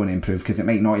definitely going to improve, because it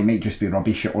might not. He might just be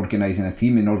rubbish at organising a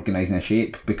team and organising a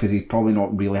shape, because he's probably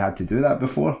not really had to do that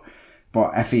before.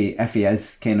 But if he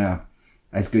is kind of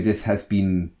as good as has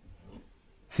been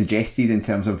suggested in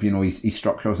terms of, you know, his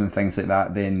structures and things like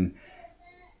that, then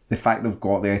the fact they've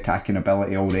got the attacking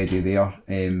ability already there,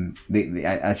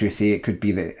 as you say, it could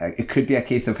be a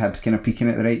case of Hibs kind of peaking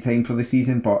at the right time for the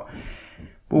season, but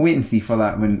we'll wait and see for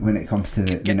that when it comes to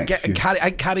the next few.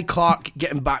 Carrie Clark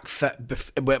getting back fit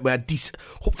with a decent,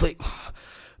 hopefully,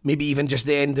 maybe even just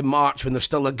the end of March, when there's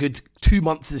still a good 2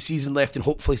 months of the season left and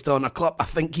hopefully still in a club. I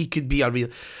think he could be a real.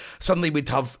 Suddenly we'd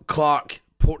have Clark,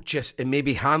 Porteous, and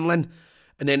maybe Hanlon.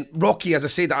 And then Rocky, as I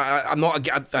said, I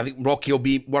think Rocky will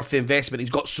be worth the investment.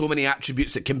 He's got so many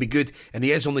attributes that can be good, and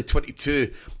he is only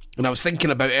 22. And I was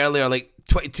thinking about earlier, like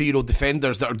 22-year-old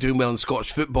defenders that are doing well in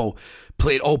Scottish football,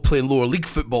 all playing lower league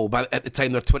football at the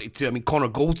time they're 22. I mean, Connor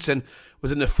Goldson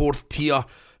was in the 4th tier.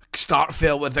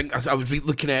 Starfelt, I think, as I was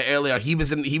looking at earlier, he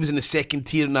was in the 2nd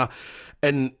tier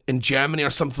in Germany or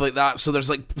something like that. So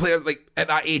there's like players like at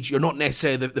that age, you're not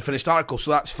necessarily the finished article, so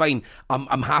that's fine.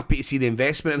 I'm happy to see the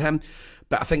investment in him.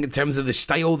 But I think in terms of the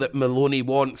style that Maloney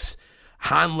wants,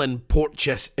 Hanlon,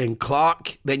 Porteous and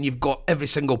Clark, then you've got every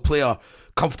single player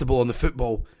comfortable on the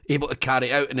football, able to carry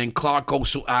it out. And then Clark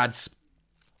also adds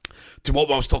to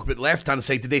what I was talking about the left-hand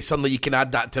side today. Suddenly you can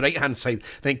add that to right-hand side.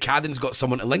 Then Cadden's got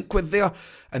someone to link with there,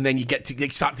 and then you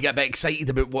start to get a bit excited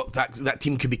about what that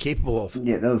team could be capable of.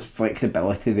 Yeah, there's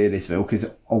flexibility there as well, because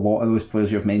a lot of those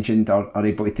players you've mentioned are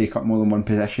able to take up more than one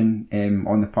position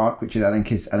on the park, which I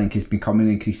think is becoming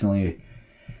increasingly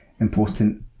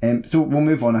important. So we'll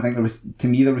move on. I think there was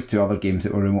 2 other games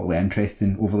that were remotely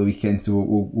interesting over the weekend, so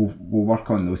we'll work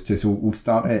on those 2. So we'll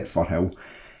start at Firhill.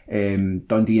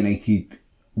 Dundee United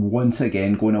once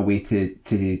again going away to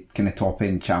kind of top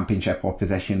end championship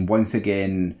opposition, once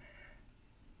again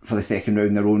for the 2nd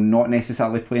round in a row, not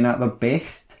necessarily playing at their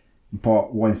best,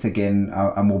 but once again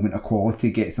a moment of quality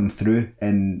gets them through,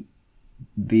 and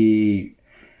they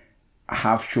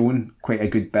have shown quite a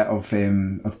good bit of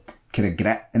kind of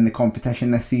grit in the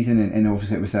competition this season, and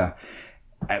obviously it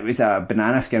was a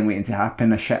banana skin waiting to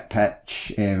happen, a shit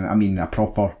pitch,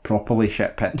 a properly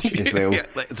shit pitch as well. Yeah,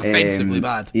 it's offensively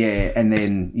bad. Yeah, and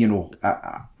then, you know,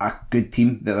 a good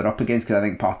team that they're up against, because I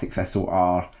think Partick Thistle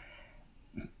are,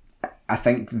 I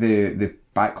think the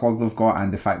backlog they've got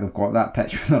and the fact they've got that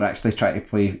pitch where they're actually trying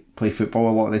to play football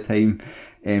a lot of the time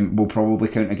will probably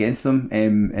count against them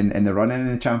in the running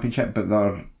in the championship, but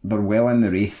they're well in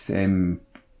the race in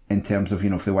terms of, you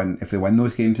know, if they win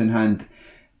those games in hand.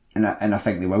 and I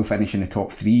think they will finish in the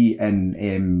top 3,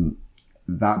 and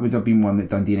that would have been one that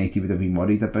Dundee United would have been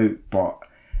worried about. But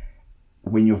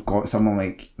when you've got someone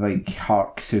like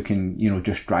Harkes who can, you know,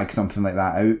 just drag something like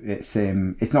that out,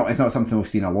 it's not something we've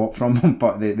seen a lot from him,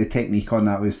 but the technique on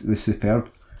that was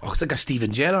superb. Oh, it's like a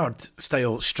Steven Gerrard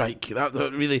style strike. That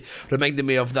really reminded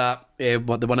me of that the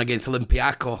one against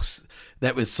Olympiacos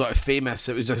that was sort of famous.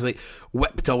 It was just like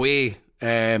whipped away,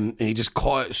 and he just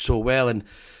caught it so well. And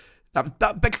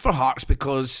that big for Harkes,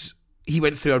 because he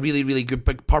went through a really, really good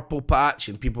big purple patch,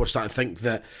 and people were starting to think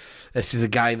that this is a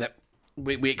guy that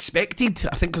we expected.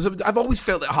 I think, because I've always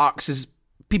felt that Harkes is,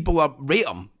 people rate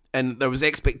him, and there was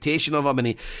expectation of him,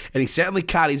 and he certainly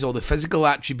carries all the physical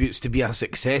attributes to be a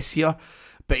success here.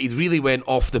 But he really went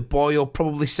off the boil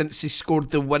probably since he scored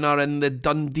the winner in the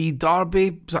Dundee derby.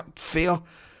 Was that fair?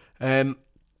 And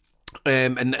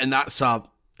that's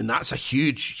a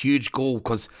huge goal,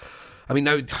 because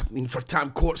for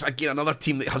Tam Courts, again, another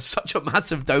team that has such a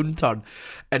massive downturn,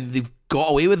 and they've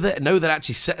got away with it, and now they're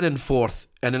actually sitting in 4th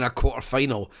and in a quarter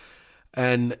final,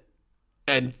 and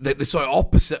the sort of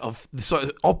opposite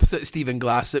of Stephen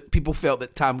Glass, that people felt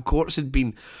that Tam Courts had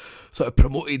been sort of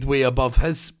promoted way above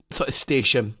his sort of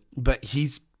station, but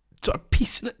he's sort of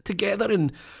piecing it together,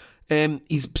 and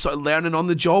he's sort of learning on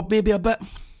the job maybe a bit.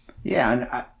 Yeah, and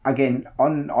again,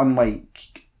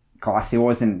 unlike Glass, he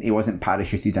wasn't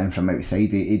parachuted in from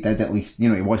outside. He did, at least, you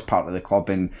know, he was part of the club,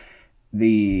 and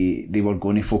they were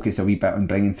going to focus a wee bit on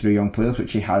bringing through young players,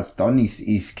 which he has done.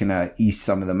 He's kind of eased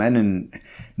some of them in, and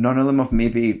none of them have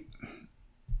maybe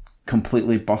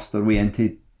completely burst their way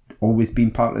into always been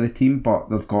part of the team, but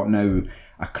they've got now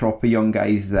a crop of young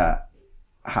guys that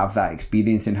have that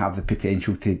experience and have the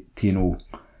potential to you know,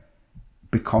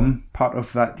 become part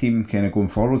of that team kind of going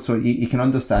forward. So you can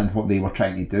understand what they were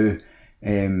trying to do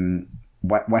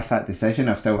with that decision.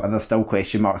 There's still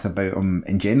question marks about him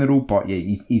in general, but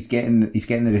yeah, he's getting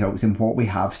the results. And what we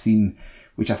have seen,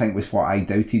 which I think was what I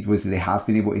doubted, was they have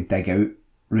been able to dig out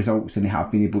results, and they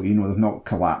have been able to, you know, they've not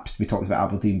collapsed. We talked about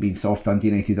Aberdeen being soft. Dundee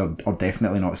United are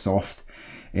definitely not soft.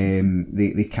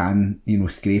 They can, you know,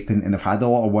 scrape, and they've had a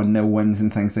lot of 1-0 wins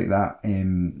and things like that.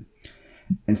 And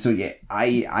so yeah,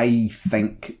 I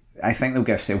think they'll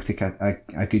give Celtic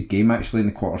a good game actually in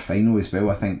the quarter final as well.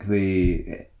 I think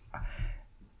they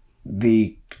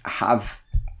have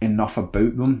enough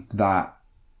about them that,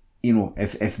 you know,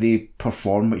 if they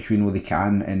perform, which we know they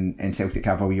can, and Celtic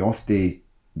have a wee off day,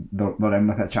 they're in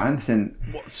with a chance. And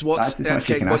what's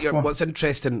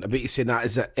interesting about you saying that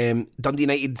is that Dundee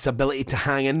United's ability to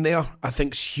hang in there, I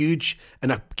think, is huge,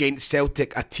 and against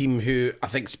Celtic, a team who I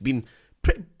think's been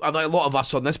a lot of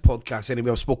us on this podcast anyway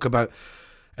have spoke about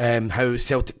how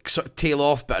Celtic sort of tail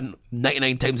off, but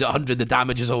 99 times out of 100 the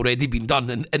damage has already been done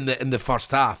in the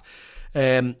first half.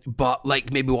 But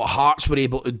like maybe what Hearts were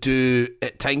able to do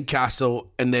at Tynecastle,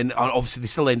 and then obviously they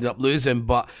still ended up losing,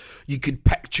 but you could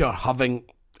picture having,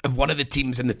 if one of the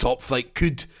teams in the top flight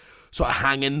could sort of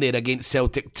hang in there against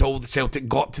Celtic till Celtic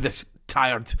got to this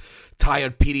tired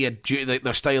period due to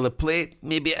their style of play,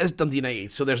 maybe it is Dundee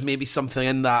United. So there's maybe something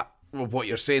in that of what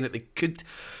you're saying, that they could.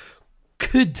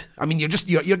 I mean, you're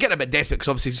getting a bit desperate, because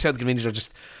obviously Celtic and Rangers are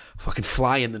just fucking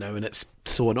flying now, and it's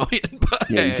so annoying. But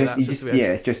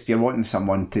it's just you're wanting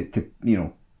someone to you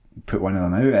know, put one of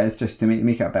them out. It's just to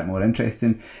make it a bit more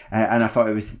interesting. And I thought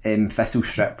it was Thistle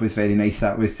Strip was very nice.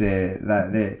 That was it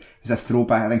was a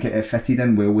throwback. I think it fitted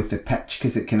in well with the pitch,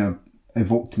 because it kind of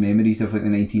evoked memories of like the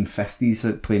 1950s,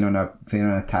 like playing on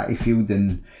a tatty field,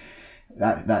 and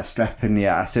that strip. And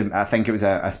yeah, I think it was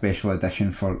a special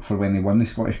edition for when they won the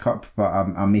Scottish Cup, but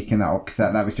I'm making that up because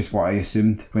that was just what I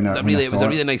assumed when I saw it. It was a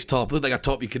really nice top. It looked like a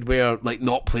top you could wear like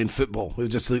not playing football. It was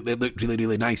just it looked really,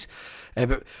 really nice.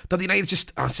 But Dundee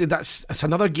United, I said that's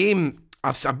another game.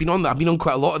 I've been on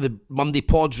quite a lot of the Monday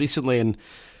pods recently, and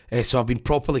so I've been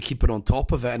properly keeping on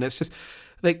top of it. And it's just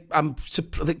like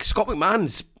Scott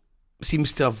McMahon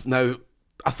seems to have now.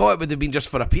 I thought it would have been just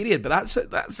for a period, but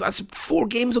that's 4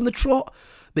 games on the trot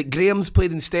that Graham's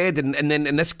played instead, and then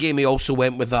in this game he also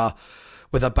went with a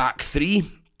back 3,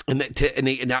 and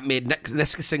that made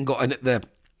Niskanen got in at the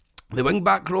wing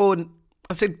back row. And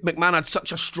I said McMahon had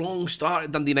such a strong start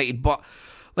at Dundee United, but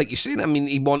like you're saying, I mean,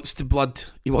 he wants to blood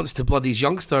these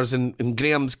youngsters, and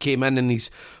Graham's came in, and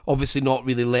he's obviously not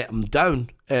really let them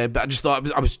down. But I just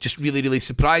thought I was just really, really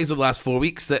surprised over the last 4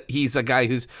 weeks that he's a guy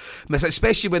who's missing,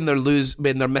 especially when they're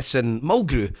missing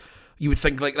Mulgrew. You would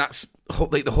think like that's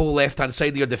like the whole left hand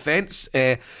side of your defence.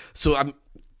 So I'm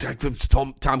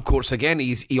Tam Courts again.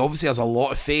 He obviously has a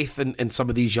lot of faith in some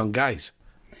of these young guys.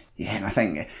 Yeah, and I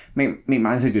think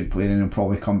McMahon's a good player and he'll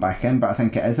probably come back in, but I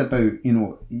think it is about, you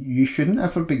know, you shouldn't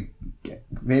ever be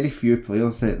very few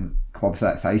players at clubs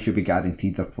that size should be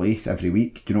guaranteed their place every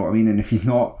week. Do you know what I mean? And if he's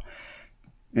not,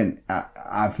 and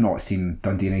I've not seen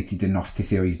Dundee United enough to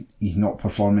say he's not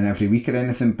performing every week or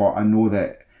anything, but I know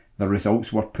that the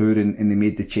results were poor and they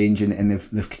made the change and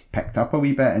they've picked up a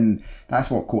wee bit, and that's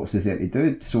what Coates is there to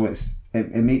do. So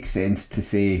it makes sense to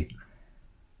say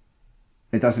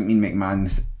it doesn't mean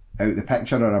McMahon's out the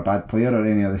picture or a bad player or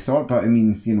any of the sort, but it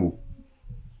means, you know,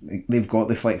 they've got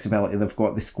the flexibility, they've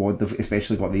got the squad, they've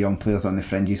especially got the young players on the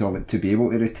fringes of it to be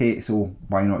able to rotate, so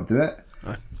why not do it?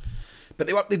 But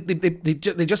they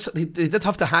did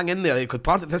have to hang in there, because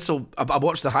part of this, so I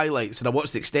watched the highlights and I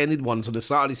watched the extended ones on the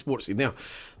Saturday Sports in there.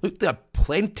 Look, they had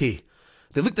plenty.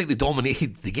 They looked like they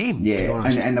dominated the game. Yeah, to be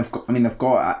honest. and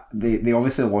they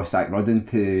obviously lost Zach Rudden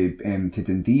to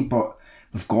Dundee, but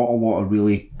they've got a lot of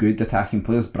really good attacking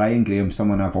players. Brian Graham's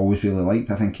someone I've always really liked.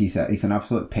 I think he's an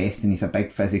absolute pest, and he's a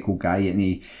big physical guy, and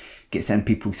he gets in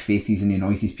people's faces and he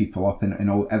noises people up and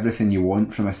all everything you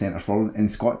want from a centre forward. And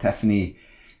Scott Tiffany,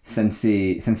 since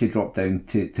he dropped down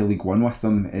to League One with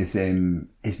them, has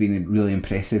been really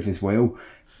impressive as well.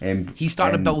 He's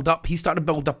starting to build up. He's starting to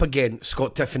build up again,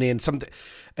 Scott Tiffany, and something.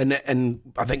 And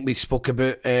I think we spoke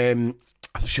about. I'm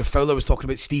sure Fowler was talking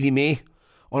about Stevie May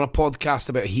on a podcast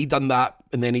about he done that,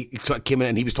 and then he sort of came in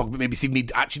and he was talking about maybe Stevie May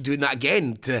actually doing that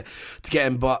again to get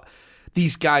him. But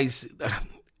these guys,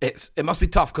 it must be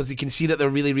tough because you can see that they're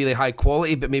really, really high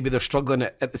quality, but maybe they're struggling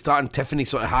at the start. And Tiffany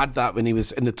sort of had that when he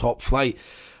was in the top flight.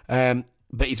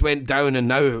 But he's went down, and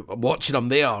now watching him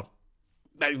there,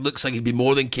 it looks like he'd be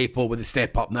more than capable with the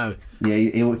step up now. Yeah,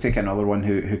 he looks like another one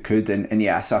who could, and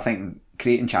yeah, so I think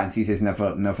creating chances is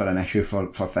never an issue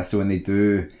for Thistle, and they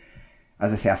do.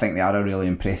 As I say, I think they are a really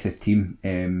impressive team.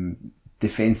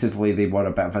 Defensively, they were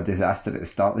a bit of a disaster at the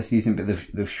start of the season, but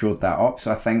they've showed that up.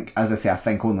 So I think, as I say, I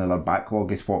think only their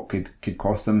backlog is what could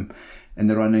cost them in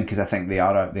the running, because I think they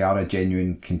are a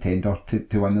genuine contender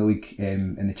to win the league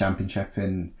in the Championship.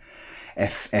 And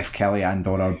if Kelly and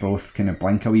Dora are both kind of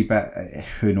blink a wee bit,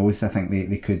 who knows? I think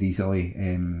they could easily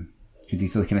kind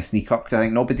of sneak up, because I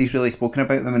think nobody's really spoken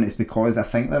about them, and it's because I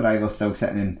think they're either still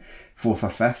sitting in 4th or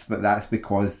 5th, but that's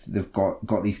because they've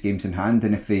got these games in hand,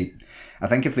 and if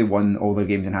they won all their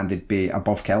games in hand, they'd be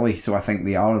above Kelly. So I think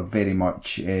they are very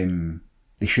much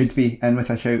they should be in with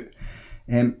a shout.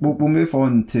 We'll move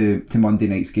on to Monday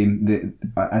night's game.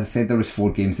 As I said, there was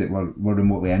 4 games that were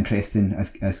remotely interesting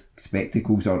as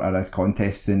spectacles or as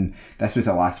contests, and this was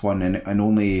the last one, and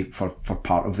only for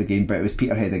part of the game, but it was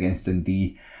Peterhead against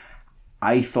Dundee.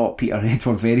 I thought Peterhead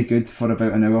were very good for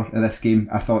about an hour of this game.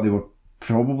 I thought they were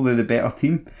probably the better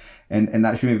team, and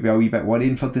that should maybe be a wee bit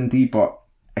worrying for Dundee, but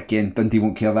again, Dundee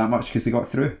won't care that much because they got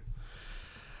through.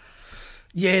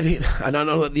 Yeah, and I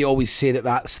know that they always say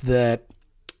that's the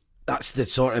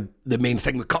sort of the main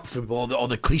thing with cup football, all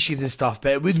the cliches and stuff,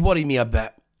 but it would worry me a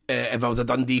bit if I was a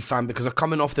Dundee fan, because they're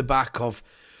coming off the back of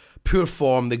poor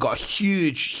form. They got a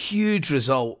huge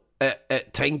result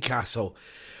at Tynecastle,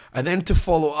 and then to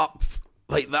follow up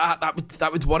like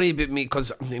that would worry about me,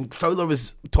 because I mean, Fowler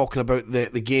was talking about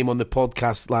the game on the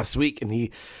podcast last week, and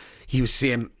he was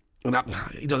saying, and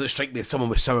he doesn't strike me as someone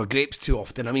with sour grapes too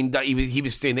often. I mean, that he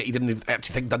was saying that he didn't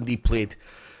actually think Dundee played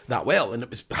that well, and it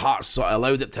was Hearts sort of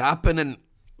allowed it to happen. And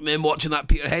then watching that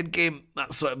Peterhead game,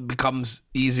 that sort of becomes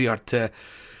easier to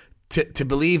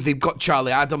believe. They've got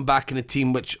Charlie Adam back in the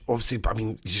team, which obviously, I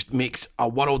mean, just makes a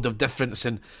world of difference.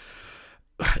 And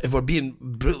if we're being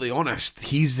brutally honest,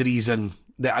 he's the reason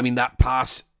that, I mean, that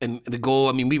pass and the goal,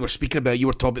 I mean, we were speaking about, you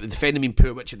were talking about the defending being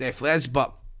poor, which it definitely is,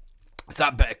 but it's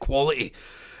that bit of quality.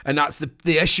 And that's the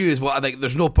issue, is what I think.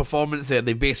 There's no performance there.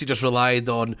 They basically just relied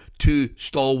on 2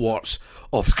 stalwarts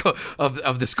of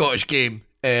the Scottish game,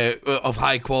 of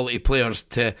high quality players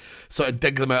to sort of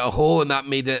dig them out a hole, and that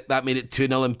made it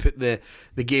 2-0 and put the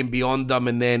game beyond them.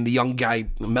 And then the young guy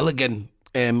Milligan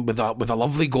with a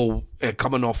lovely goal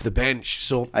coming off the bench.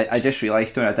 So I just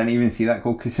realised, I didn't even see that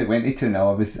goal because it went to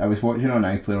 2-0. I was watching on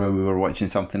iPlayer while we were watching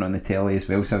something on the telly as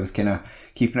well, so I was kind of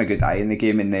keeping a good eye in the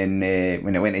game, and then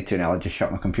when it went to 2-0, I just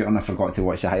shut my computer and I forgot to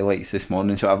watch the highlights this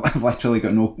morning, so I've literally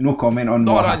got no comment on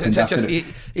what happened after it.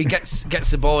 He gets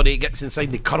the ball and he gets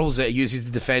inside, he curls it, he uses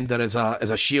the defender as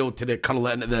a shield to curl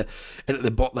it into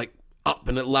the bottom, like up,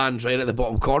 and it lands right at the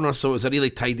bottom corner, so it was a really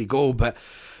tidy goal. But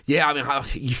yeah, I mean,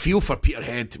 you feel for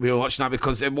Peterhead. We were watching that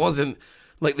because it wasn't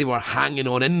like they were hanging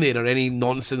on in there or any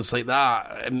nonsense like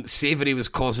that. And Savoury was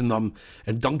causing them,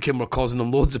 and Duncan were causing them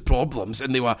loads of problems.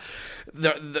 And they were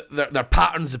their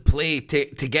patterns of play to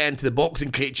get into the box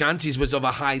and create chances was of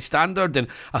a high standard. And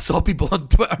I saw people on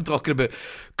Twitter talking about,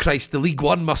 Christ, the League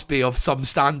One must be of some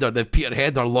standard if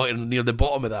Peterhead are loitering near the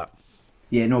bottom of that.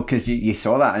 Yeah, no, because you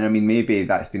saw that, and I mean, maybe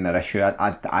that's been their issue.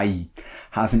 I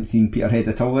haven't seen Peterhead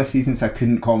at all this season, so I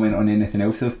couldn't comment on anything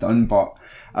else they've done, but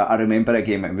I remember a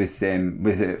game, it was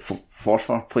it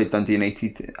Forfar played Dundee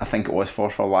United? I think it was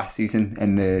Forfar last season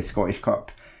in the Scottish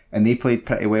Cup, and they played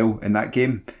pretty well in that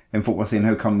game, and folk were saying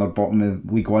how come they're bottom of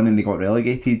League One and they got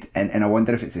relegated, and I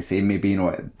wonder if it's the same, maybe,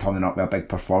 turning up with a big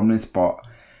performance, but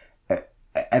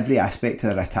every aspect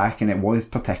of their attack, and it was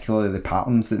particularly the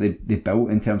patterns that they built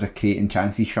in terms of creating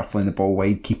chances, shuffling the ball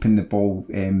wide, keeping the ball,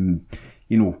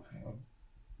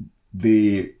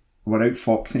 they were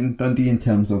outfoxing Dundee in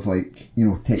terms of technique.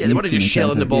 Yeah, they weren't just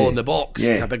shelling the ball in the box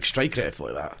to a big striker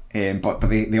like that. But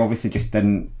they obviously just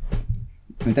didn't.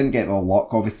 They didn't get the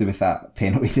luck, obviously, with that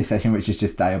penalty decision, which is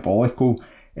just diabolical.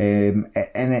 And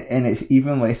it's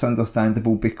even less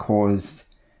understandable because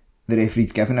the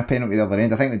referee's given a penalty the other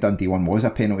end. I think the Dundee one was a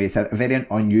penalty. It's a very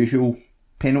unusual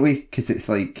penalty because it's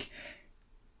like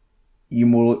you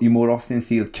more often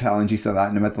see challenges like that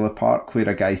in the middle of the park where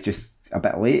a guy's just a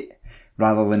bit late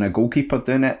rather than a goalkeeper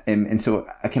doing it. And so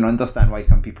I can understand why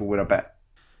some people were a bit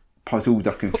puzzled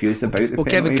or confused about the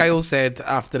penalty. Kevin Kyle said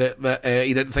after it that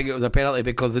he didn't think it was a penalty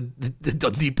because the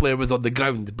Dundee player was on the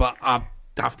ground, but I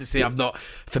have to say I'm not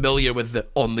familiar with the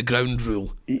on the ground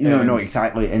rule. No,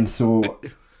 exactly. And so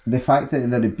the fact that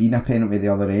there had been a penalty at the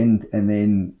other end, and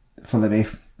then for the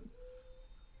ref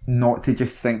not to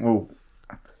just think, well,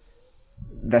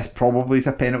 this probably is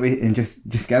a penalty, and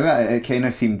just give it kind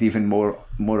of seemed even more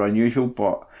unusual.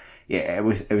 But yeah, it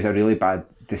was a really bad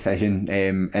decision,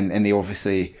 and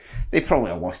they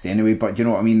probably lost anyway. But you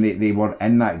know what I mean? They were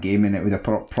in that game, and it would have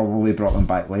probably brought them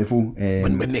back level.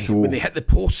 When they hit the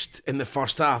post in the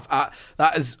first half, I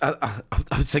was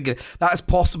thinking that is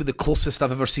possibly the closest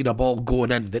I've ever seen a ball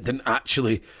going in that didn't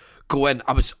actually go in.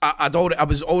 When I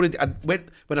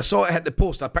saw it hit the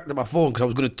post, I picked up my phone because I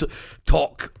was going to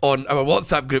talk on our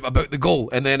WhatsApp group about the goal,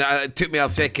 and then it took me a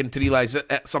second to realise that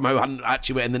it somehow hadn't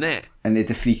actually went in the net. And they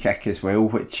had a free kick as well,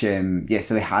 which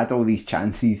so they had all these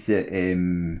chances that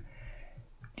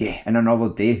and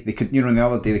another day they could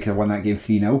have won that game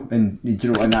 3-0, and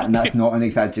that's not an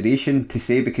exaggeration to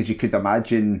say, because you could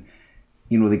imagine,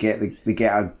 they get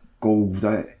a goal,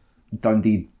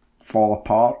 Dundee fall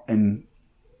apart, and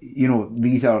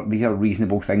these are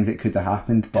reasonable things that could have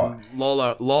happened. But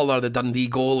Lawler, the Dundee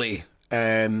goalie,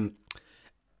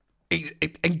 he's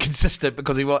inconsistent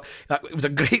because it was a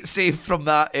great save from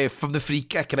that from the free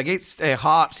kick, and against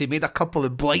Hearts he made a couple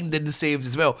of blinding saves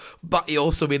as well, but he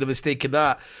also made a mistake in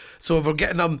that. So if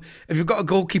you've got a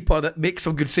goalkeeper that makes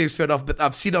some good saves, fair enough, but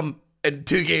I've seen him in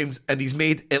 2 games and he's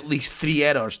made at least 3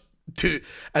 errors.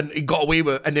 And he got away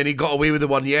with the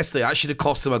one yesterday. That should have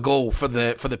cost him a goal for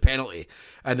the penalty,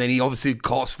 and then he obviously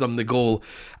cost them the goal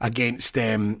against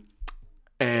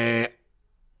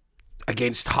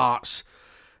Hearts.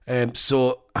 And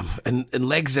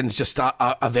Legzen's just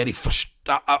a very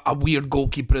a weird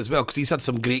goalkeeper as well, because he's had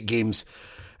some great games,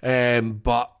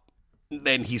 but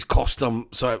then he's cost them.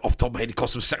 So off the top of my head, he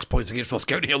cost them 6 points against Ross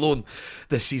County alone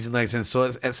this season, Legzen. So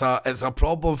it's a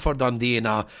problem for Dundee, and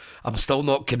I'm still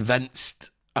not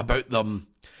convinced about them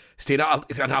staying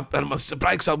up. And I'm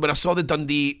surprised when I saw that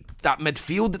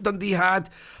midfield that Dundee had.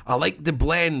 I like the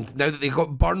blend now that they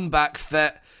got Byrne back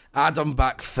fit, Adam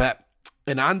back fit,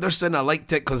 and Anderson. I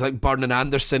liked it because Byrne and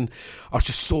Anderson are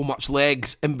just so much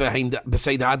legs in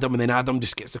beside Adam, and then Adam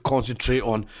just gets to concentrate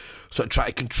on sort of try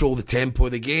to control the tempo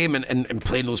of the game and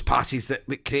playing those passes that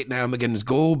create Niall McGinn's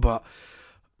goal. But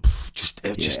just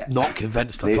not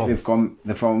convinced at all. They've gone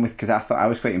the problem was because I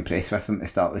was quite impressed with them at the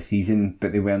start of the season,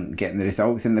 but they weren't getting the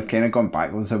results, and they've kind of gone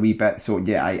backwards a wee bit. So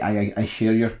yeah, I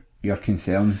share your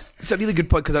concerns. It's a really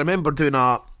good point, because I remember doing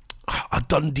a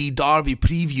Dundee Derby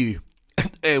preview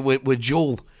with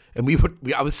Joel, and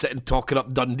I was sitting talking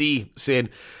up Dundee, saying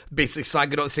basically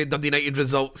slagging out, saying Dundee United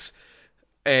results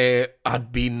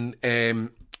had been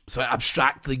so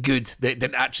abstractly good. They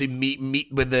didn't actually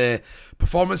meet with the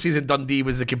performances, and Dundee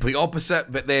was the complete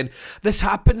opposite. But then this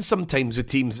happens sometimes with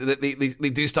teams that they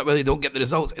do start where they don't get the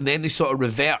results, and then they sort of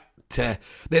revert to,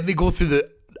 then they go through the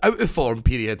out of form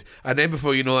period, and then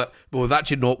before you know it, well, we've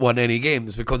actually not won any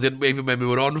games, because even when we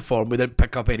were on form we didn't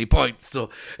pick up any points.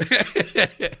 So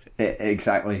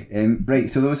exactly. Right,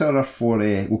 so those are our 4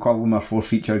 we'll call them our 4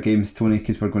 feature games, Tony,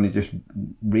 because we're going to just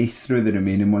race through the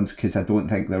remaining ones, because I don't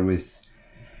think there was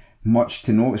much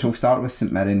to note. So we'll start with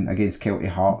St Mirren against Kelty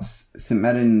Hearts. St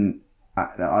Mirren,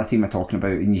 the other team I'm talking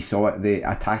about, and you saw it, the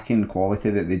attacking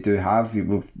quality that they do have.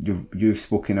 You've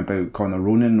spoken about Connor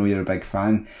Ronan, know you're a big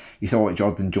fan. You saw what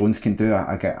Jordan Jones can do.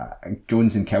 I get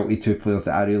Jones and Kelty, 2 players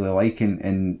that I really like,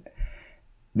 and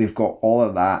they've got all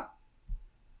of that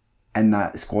in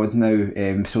that squad now,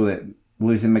 so that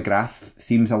losing McGrath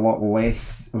seems a lot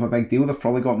less of a big deal. They've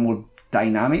probably got more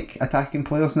dynamic attacking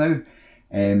players now.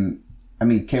 I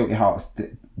mean, Kelty Hearts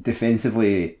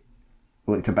defensively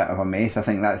looked a bit of a mess. I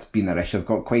think that's been their issue. They've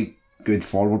got quite good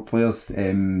forward players,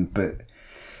 but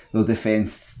their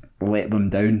defence let them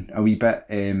down a wee bit.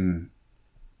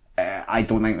 I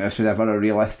don't think this was ever a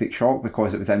realistic shock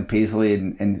because it was in Paisley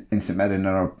and St Mirren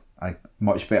are a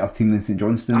much better team than St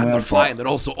Johnstone. And they're flying, they're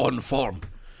also on form.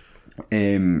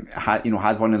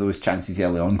 Had one of those chances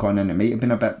early on gone in, it might have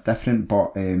been a bit different,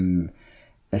 but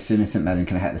as soon as St Mirren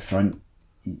kind of hit the front,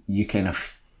 you kind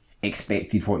of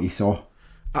expected what you saw.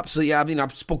 Absolutely, yeah. I mean,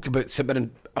 I've spoken about St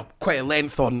Mirren quite at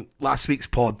length on last week's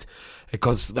pod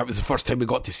because that was the first time we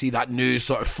got to see that new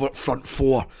sort of front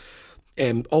four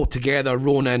all together.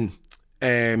 Ronan,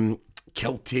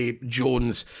 Kiltie,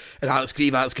 Jones and Alex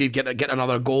Grieve. Alex Grieve getting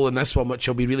another goal in this one, which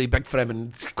will be really big for him, and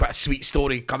it's quite a sweet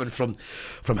story coming from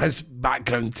his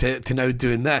background to now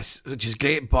doing this, which is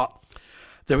great. But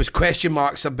there was question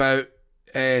marks about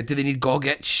do they need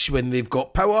Gogic when they've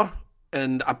got power,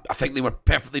 and I think they were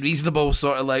perfectly reasonable,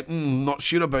 sort of like not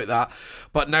sure about that.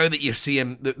 But now that you're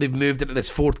seeing that they've moved into this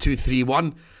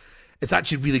 4-2-3-1, it's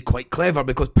actually really quite clever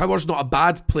because Power's not a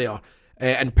bad player,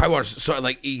 and Power's sort of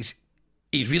like he's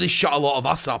really shut a lot of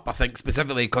us up, I think,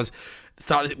 specifically because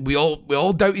we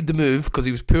all doubted the move because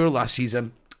he was poor last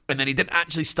season, and then he didn't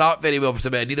actually start very well for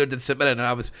St Mirren, neither did St Mirren, and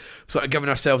I was sort of giving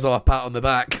ourselves all a pat on the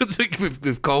back.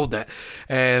 we've called it,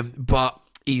 but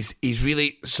he's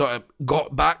really sort of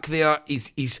got back there. He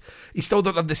still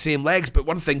don't have the same legs, but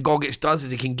one thing Gogic does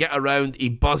is he can get around, he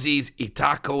buzzes, he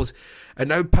tackles, and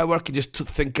now Power can just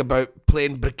think about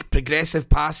playing progressive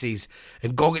passes,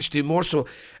 and Gogic do more so.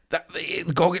 That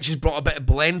Gogic has brought a bit of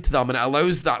blend to them, and it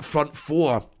allows that front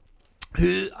four,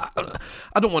 who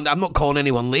I'm not calling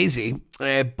anyone lazy,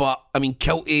 but I mean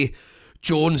Kiltie,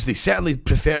 Jones, they certainly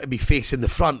prefer to be facing the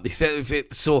front.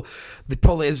 So it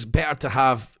probably is better to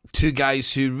have two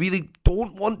guys who really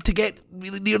don't want to get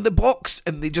really near the box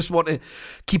and they just want to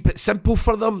keep it simple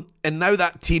for them. And now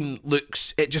that team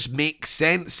it just makes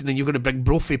sense. And then you're going to bring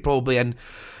Brophy probably in.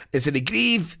 Is it a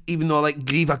Grieve? Even though I like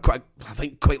Grieve, I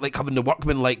think quite like having the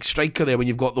workman-like striker there when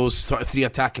you've got those sort of three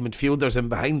attacking midfielders in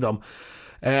behind them.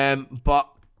 But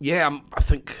yeah, I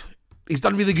think he's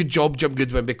done a really good job, Jim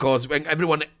Goodwin, because when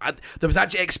there was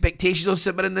actually expectations on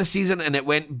St Mirren this season, and it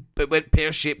went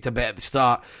pear-shaped a bit at the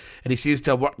start, and he seems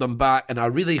to have worked them back. And I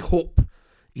really hope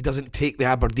he doesn't take the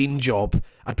Aberdeen job.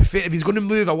 I'd prefer, if he's going to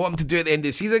move, I want him to do it at the end of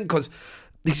the season because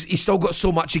he's still got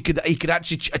so much he could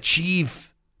actually achieve.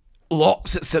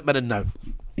 Lots at St Mirren now.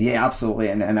 Yeah, absolutely,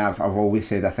 and I've always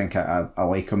said I think I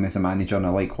like him as a manager and I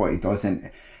like what he does,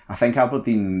 and I think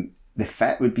Aberdeen, the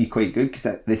fit would be quite good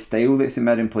because the style that St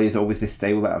Mirren plays is always the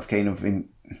style that I've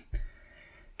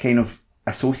kind of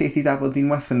associated Aberdeen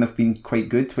with when they've been quite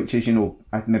good, which is,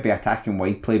 maybe attacking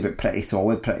wide play but pretty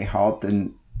solid, pretty hard,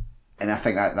 and I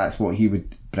think that's what he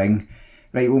would bring.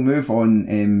 Right, we'll move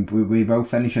on. We will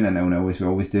finish in a 0-0 as we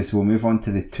always do, so we'll move on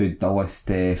to the two dullest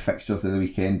fixtures of the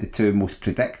weekend, the two most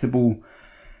predictable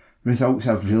results.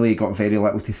 I've really got very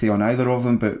little to say on either of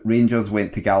them, but Rangers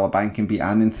went to Galabank and beat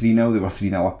Annan 3-0. They were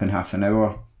 3-0 up in half an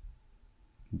hour.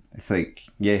 It's like,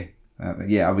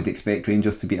 I would expect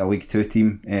Rangers to beat a League 2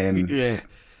 team.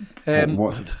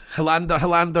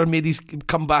 Helander made his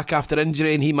comeback after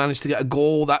injury and he managed to get a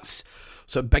goal. That's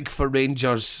sort of big for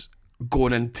Rangers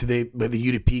going into the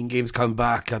European games coming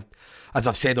back. As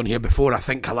I've said on here before, I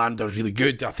think Helander's really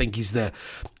good. I think he's the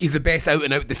best out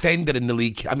and out defender in the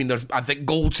league. I mean, I think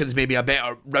Goldson's maybe a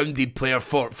better rounded player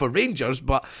for Rangers,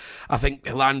 but I think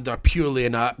Helander purely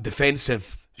in a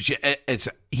defensive,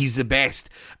 he's the best.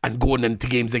 And going into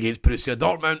games against Borussia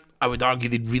Dortmund, I would argue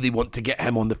they'd really want to get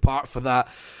him on the park for that.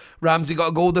 Ramsey got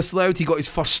a goal disallowed. He got his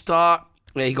first start.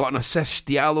 He got an assist.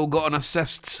 Diallo got an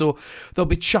assist. So they'll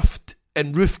be chuffed.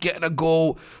 And Roof getting a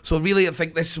goal. So really I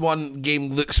think this one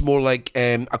game looks more like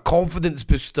a confidence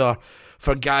booster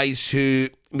for guys who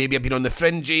maybe have been on the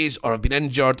fringes or have been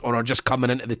injured or are just coming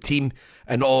into the team,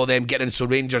 and all of them getting in. So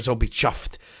Rangers will be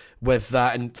chuffed with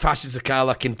that, and Fashion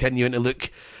Sakala continuing to look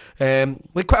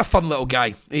like quite a fun little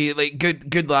guy. He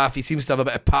good laugh. He seems to have a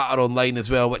bit of patter online as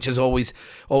well, which is always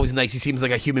nice. He seems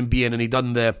like a human being, and he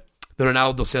done the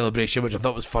Ronaldo celebration, which I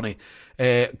thought was funny,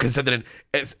 considering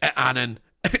it's at Annan.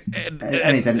 And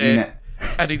he didn't mean it.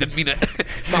 And he didn't mean it.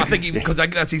 But I think because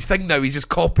that's his thing now, he's just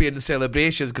copying the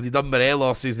celebrations because he done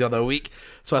Morelos's the other week.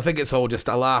 So I think it's all just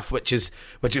a laugh, which is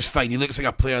fine. He looks like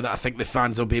a player that I think the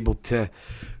fans will be able to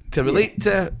relate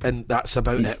to, and that's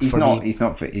about it for me. He's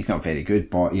not very good,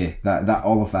 but yeah, that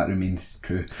all of that remains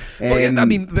true. Well, I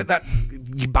mean, but that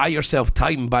you buy yourself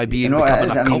time by being.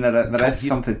 There is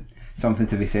something something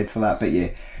to be said for that. But yeah,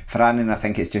 for Annan, I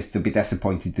think it's just to be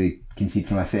disappointed to concede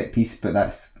from a set piece. But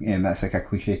that's like a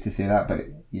cliche to say that. But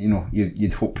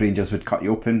you'd hope Rangers would cut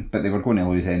you open, but they were going to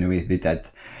lose anyway. They did.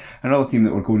 Another team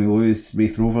that were going to lose,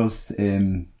 Raith Rovers,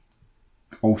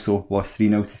 also lost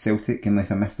 3-0 to Celtic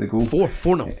unless I missed a goal.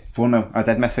 4-0. 4-0. I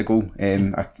did miss a goal.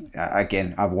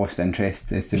 I've lost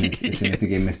interest as soon as the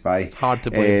game was by. It's hard to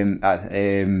blame.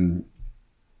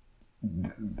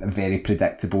 A very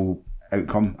predictable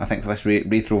outcome, I think, for this.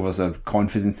 Raith Rovers, their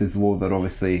confidence is low. They're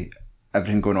obviously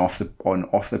everything going off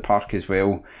the park as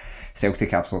well.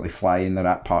 Celtic absolutely flying. They're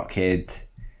at Parkhead.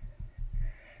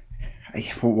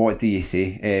 What do you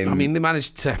say? I mean, they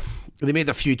made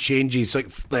a few changes, like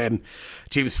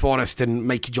James Forrest and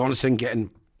Mikey Johnson get a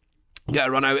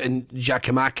run out, and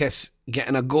Giacomakis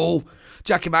getting a goal.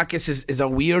 Giacomakis is a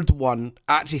weird one.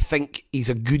 I actually think he's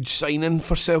a good signing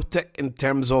for Celtic in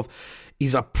terms of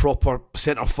he's a proper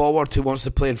centre forward who wants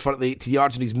to play in front of the 80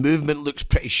 yards, and his movement looks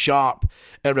pretty sharp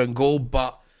around goal,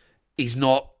 but he's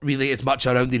not really as much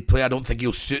a rounded player. I don't think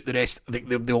he'll suit the rest. I think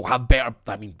they'll have better.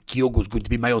 I mean, Kyogo's going to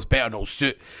be miles better and he'll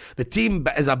suit the team,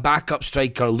 but as a backup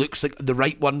striker looks like the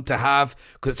right one to have,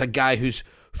 because it's a guy who's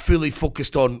fully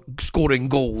focused on scoring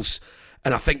goals.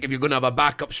 And I think if you're going to have a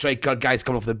backup striker, guys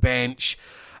coming off the bench,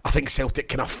 I think Celtic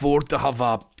can afford to have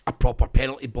a proper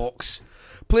penalty box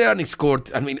player, and he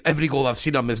scored. I mean, every goal I've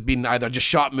seen him has been either just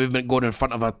sharp movement going in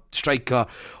front of a striker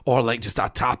or like just a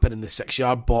tap-in the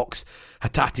 6-yard box.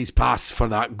 Hatate's pass for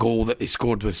that goal that they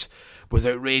scored was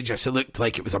outrageous. It looked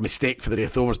like it was a mistake for the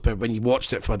Raith Rovers, but when you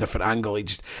watched it from a different angle,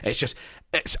 it's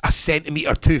a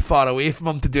centimetre too far away from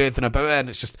him to do anything about it, and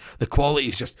it's just the quality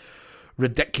is just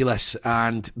ridiculous.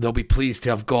 And they'll be pleased to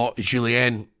have got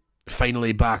Julien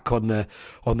finally back on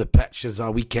the pitch as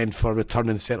a weekend for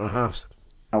returning centre halves.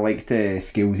 I liked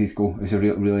Scales' goal. It was a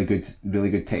really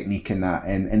good technique in that,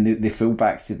 and the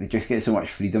fullbacks, they just get so much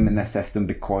freedom in this system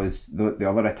because the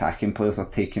other attacking players are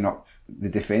taking up the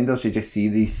defenders. You just see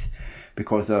these,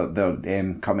 because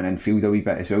they're coming in field a wee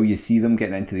bit as well. You see them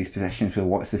getting into these positions with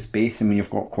lots of space, and when you've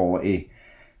got quality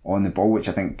on the ball, which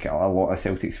I think a lot of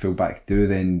Celtic's fullbacks do,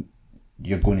 then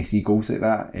you're going to see goals like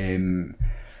that.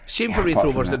 Shame for Raith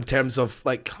Rovers in terms of,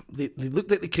 like, they looked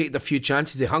like they created a few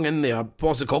chances. They hung in there.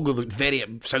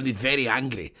 Postecoglou sounded very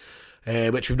angry,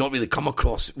 which we've not really come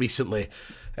across recently.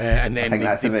 And then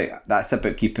I think that's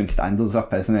about keeping standards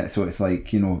up, isn't it? So it's like,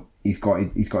 he's got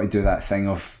to do that thing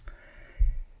of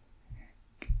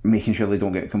making sure they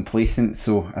don't get complacent.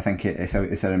 So I think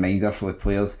it's a reminder for the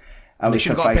players. They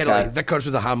should have got a penalty. Vickers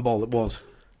was a handball. It was.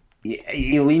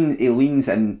 He leans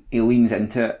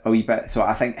into it a wee bit. So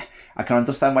I think I can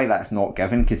understand why that's not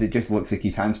given, because it just looks like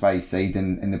his hand's by his side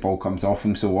and the ball comes off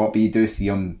him. So what? But you do see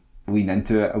him lean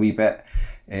into it a wee bit.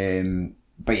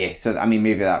 But yeah, so I mean,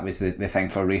 maybe that was the thing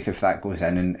for Raith. If that goes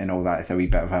in and all that, it's a wee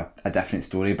bit of a different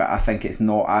story. But I think it's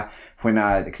not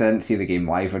because I didn't see the game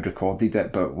live, I'd recorded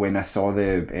it, but when I saw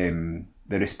the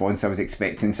response, I was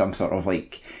expecting some sort of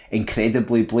like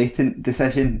incredibly blatant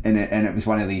decision, and it was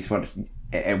one of these where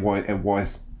it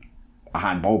was a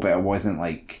handball, but it wasn't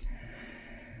like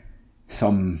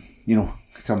some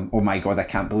oh my god, I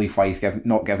can't believe why he's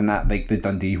not given that, like the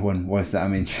Dundee one was that I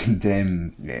mentioned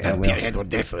Peter Edward,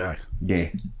 definitely.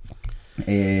 Yeah.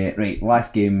 Right,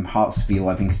 last game, Hearts v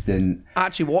Livingston. I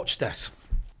actually watched this.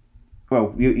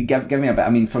 Well, you give me a bit. I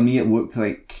mean, for me, it looked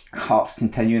like Hearts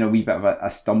continuing a wee bit of a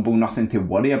stumble. Nothing to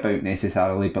worry about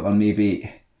necessarily, but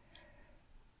they're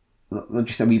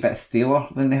just a wee bit staler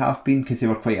than they have been, because they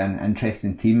were quite an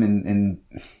interesting team, and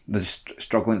they're just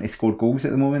struggling to score goals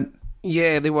at the moment.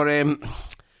 Yeah, they were.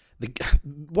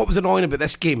 What was annoying about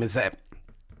this game is that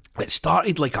it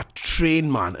started like a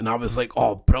train, man, and I was like,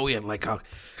 "Oh, brilliant!" Like, I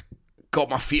got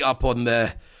my feet up on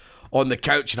the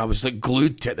couch and I was like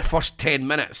glued to it. The first 10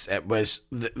 minutes, it was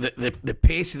the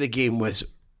pace of the game was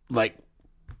like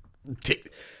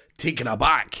taken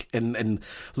aback, and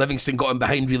Livingston got in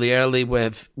behind really early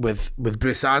with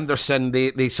Bruce Anderson.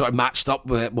 They sort of matched up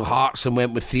with Hearts and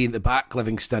went with 3 at the back.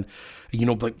 Livingston,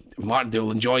 like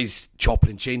Martindale enjoys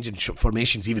chopping and changing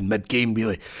formations even mid-game,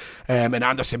 really. And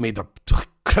Anderson made a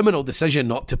criminal decision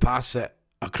not to pass it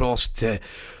across to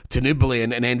Newbilly,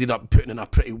 and ended up putting in a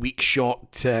pretty weak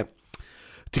shot to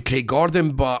Craig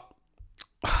Gordon. But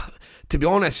to be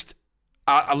honest,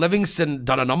 Livingston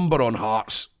done a number on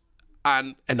Hearts,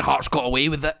 and Hearts got away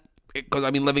with it, because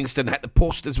I mean Livingston hit the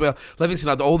post as well. Livingston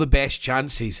had all the best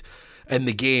chances in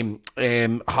the game.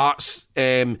 Hearts,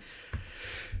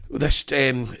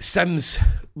 Sims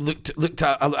looked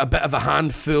at a bit of a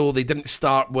handful. They didn't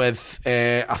start with.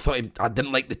 I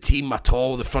didn't like the team at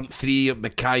all. The front three of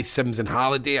Mackay, Sims, and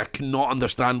Halliday. I could not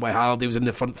understand why Halliday was in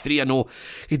the front three. I know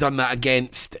he done that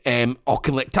against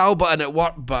Auchinleck Talbot and it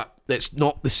worked, but it's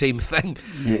not the same thing.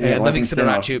 Livingston are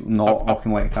actually not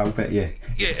Auchinleck Talbot. Yeah,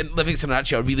 and Livingston are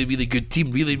actually a really, really good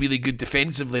team. Really, really good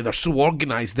defensively. They're so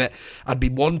organised that I'd be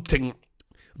wanting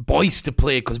Boyce to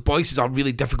play, because Boyce is a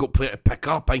really difficult player to pick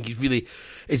up. I think he's really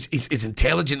his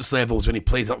intelligence levels when he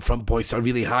plays up front, Boyce, are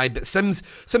really high. But Sims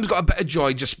got a bit of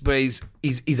joy just by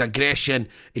his aggression,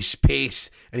 his pace,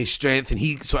 and his strength. And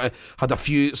he sort of had a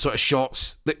few sort of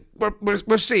shots that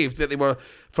were saved, but they were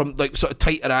from like sort of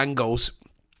tighter angles.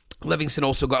 Livingston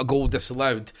also got a goal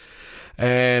disallowed.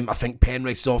 I think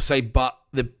Penrice is offside. But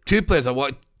the two players I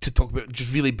wanted to talk about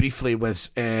just really briefly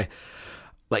was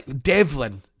like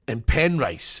Devlin and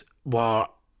Penrice were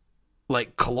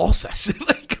like colossus.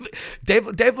 Like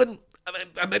Devlin,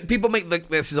 I mean, people might think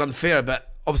this is unfair,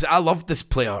 but obviously I loved this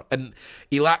player and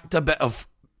he lacked a bit of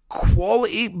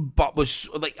quality, but was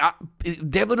like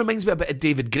Devlin reminds me a bit of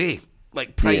David Gray.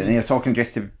 Like prime. Yeah, and you're talking,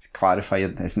 just to clarify,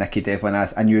 it's Nicky Devlin.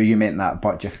 I knew you meant that,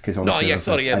 but just because obviously there's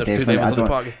two Devlins on the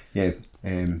park. Yeah.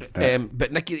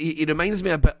 But Nicky, he reminds me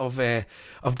a bit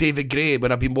of David Gray.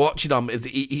 When I've been watching him,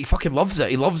 he fucking loves it.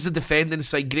 He loves the defending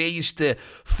side. Gray used to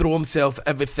throw himself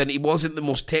everything. He wasn't the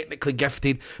most technically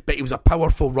gifted, but he was a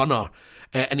powerful runner,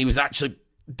 and he was actually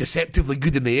deceptively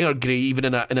good in the air, Gray, even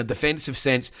in a defensive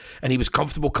sense, and he was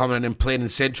comfortable coming in and playing in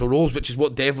central roles, which is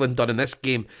what Devlin done in this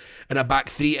game in a back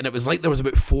three, and it was like there was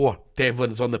about 4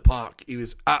 Devlins on the park. He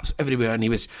was everywhere and he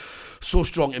was so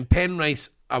strong. And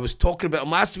Penrice, I was talking about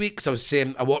him last week because I was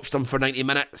saying I watched him for 90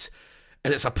 minutes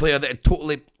and it's a player that had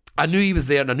totally, I knew he was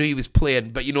there and I knew he was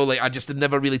playing, but you know, like I just had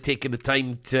never really taken the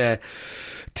time to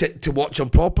watch him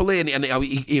properly, and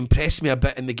he impressed me a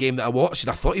bit in the game that I watched, and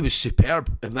I thought he was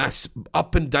superb in this.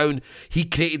 Up and down, he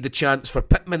created the chance for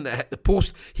Pittman that hit the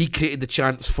post. He created the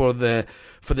chance for the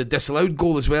disallowed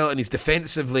goal as well, and he's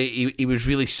defensively he was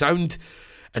really sound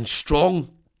and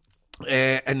strong,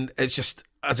 and it's just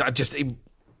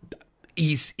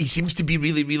he seems to be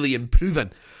really, really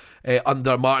improving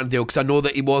under Martindale, because I know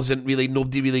that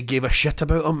nobody really gave a shit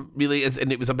about him really,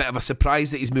 and it was a bit of a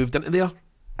surprise that he's moved into there.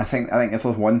 I think if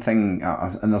there's one thing,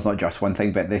 and there's not just one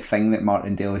thing, but the thing that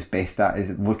Martindale is best at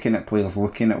is looking at players,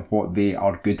 looking at what they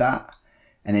are good at,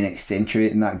 and then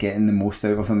accentuating that, getting the most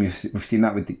out of them. We've seen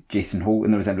that with Jason Holt,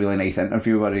 and there was a really nice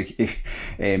interview where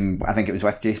I think it was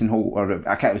with Jason Holt, or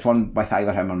it was one with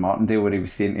either him or Martindale, where he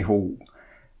was saying to Holt,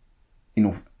 you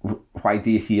know, why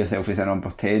do you see yourself as a number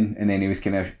 10? And then he was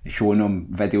kind of showing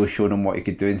him what he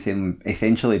could do, and saying,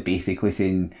 essentially basically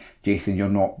saying, Jason, you're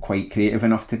not quite creative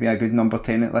enough to be a good number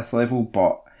 10 at this level,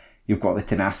 but you've got the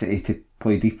tenacity to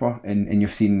play deeper, and you've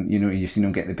seen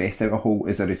him get the best out of Holt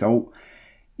as a result.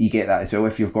 You get that as well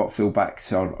if you've got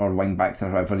fullbacks or wing backs or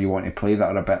however you want to play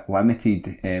that are a bit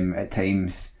limited at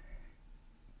times.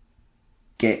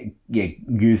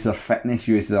 Use their fitness,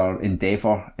 use their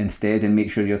endeavour instead, and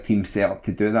make sure your team's set up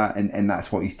to do that, and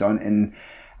that's what he's done. And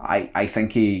I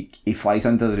think he flies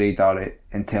under the radar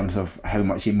in terms of how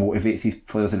much he motivates his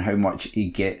players and how much he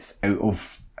gets out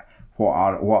of what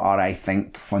are I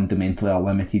think fundamentally a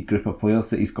limited group of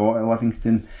players that he's got at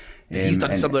Livingston. He's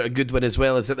done similar to Goodwin as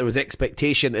well, is that there was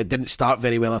expectation. It didn't start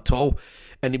very well at all,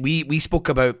 and we spoke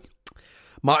about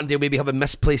Martindale maybe having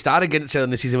misplaced arrogance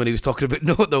in the season when he was talking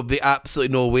about there'll be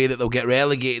absolutely no way that they'll get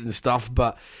relegated and stuff,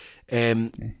 but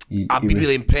I've been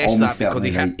really impressed with that, because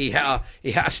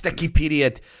he hit a sticky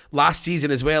period last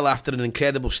season as well after an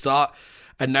incredible start,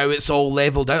 and now it's all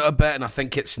levelled out a bit, and I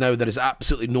think there is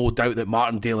absolutely no doubt that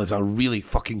Martindale is a really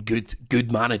fucking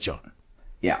good manager.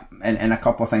 Yeah, and a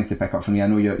couple of things to pick up from you. I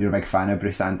know you're a big fan of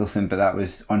Bruce Anderson, but that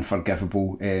was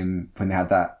unforgivable when they had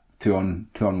that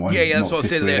 2-on-1. Yeah, that's what I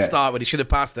said at the start when he should have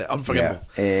passed it. Unforgivable.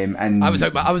 Yeah, and I was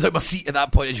out my seat at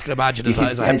that point, as you can imagine. As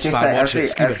a Hibs fan watching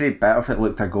it, every bit of it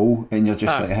looked a goal, and you're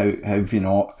just like, how have you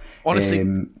not?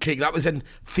 Honestly, Craig, that was in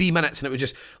 3 minutes, and it was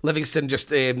just Livingston. Just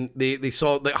they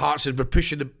saw that Hearts were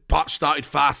pushing. The Hearts started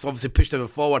fast, obviously pushed them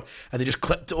forward, and they just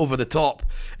clipped it over the top.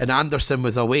 And Anderson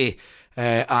was away.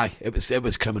 It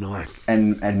was criminal.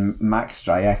 And Max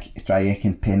Stryjek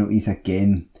and penalties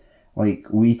again. Like,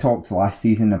 we talked last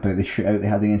season about the shootout they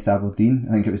had against Aberdeen.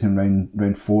 I think it was in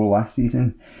round 4 last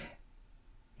season.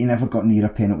 He never got near a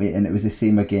penalty, and it was the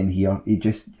same again here.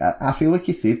 I feel like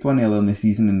he saved one earlier in the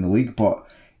season in the league, but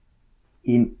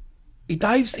he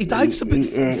dives about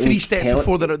 3 steps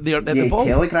before they're at the ball. He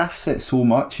telegraphs it so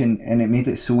much, and it made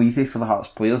it so easy for the Hearts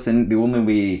players, and the only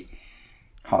way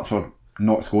Hearts were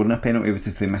not scoring a penalty was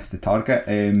if they missed the target.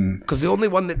 Because the only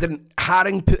one that didn't,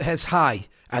 Haring put his high,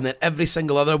 and then every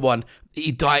single other one,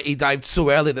 he dived so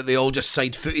early that they all just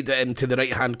side-footed it into the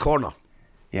right-hand corner.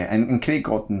 Yeah, and Craig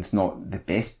Gordon's not the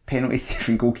best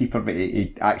penalty-saving goalkeeper, but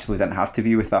he actually didn't have to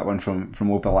be with that one from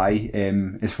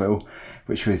Obileye as well,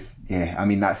 which was, yeah, I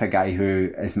mean, that's a guy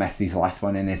who has missed his last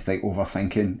one and is like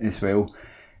overthinking as well.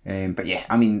 But yeah,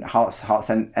 I mean, Hearts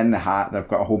in the hat. They've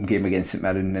got a home game against St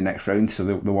Mirren in the next round, so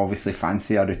they'll obviously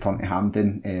fancy a return to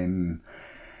Hampden.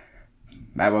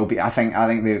 It will be. I think the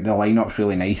lineup's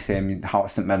really nice.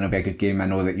 Hearts St Mirren will be a good game. I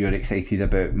know that you're excited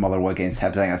about Motherwell against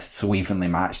Hibs. I think it's so evenly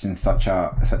matched and such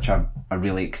a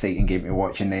really exciting game to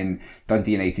watch. And then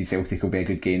Dundee United Celtic will be a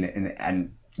good game,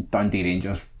 and Dundee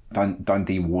Rangers.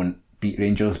 Dundee won't beat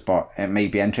Rangers, but it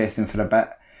might be interesting for a bit.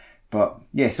 But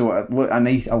yeah, so a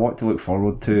lot to look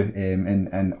forward to,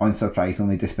 and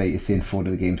unsurprisingly, despite us saying 4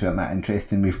 of the games weren't that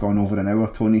interesting, we've gone over an hour,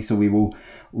 Tony, so we will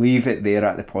leave it there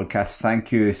at the podcast.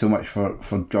 Thank you so much for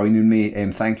joining me,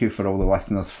 thank you for all the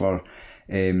listeners for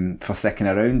sticking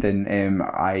around, and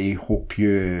I hope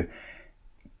you...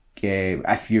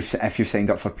 if you've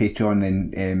signed up for Patreon,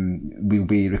 then we'll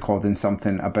be recording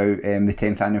something about the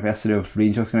 10th anniversary of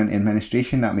Rangers going into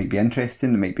administration. That might be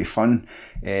interesting. It might be fun.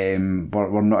 We're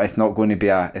not. It's not going to be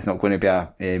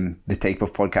the type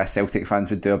of podcast Celtic fans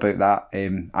would do about that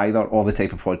either, or the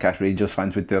type of podcast Rangers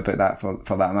fans would do about that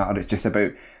for that matter. It's just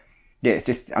about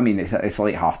it's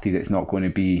light-hearted. It's not going to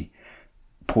be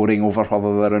pouring over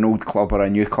whether they're an old club or a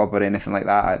new club or anything like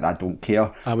that. I don't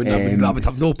care. I would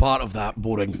have no part of that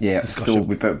boring discussion. So,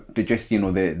 but just,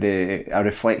 a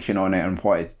reflection on it and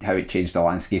how it changed the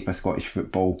landscape of Scottish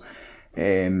football.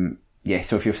 So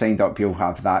if you've signed up, you'll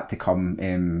have that to come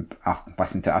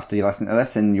after you listen to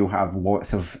this, and you'll have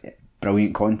lots of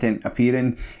brilliant content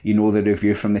appearing. The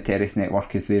review from the Terrace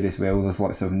Network is there as well. There's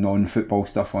lots of non-football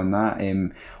stuff on that.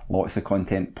 Lots of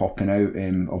content popping out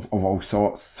of all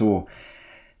sorts. So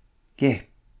yeah,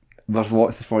 there's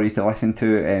lots for you to listen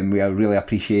to, and we really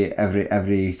appreciate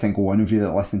every single one of you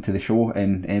that listen to the show,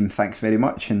 and thanks very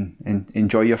much, and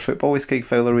enjoy your football, as Craig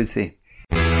Fowler would say.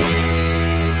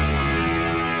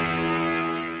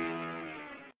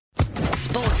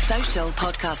 Sports Social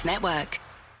Podcast Network.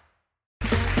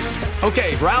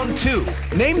 Okay, round 2.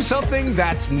 Name something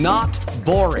that's not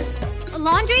boring. A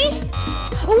laundry?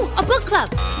 Ooh, a book club.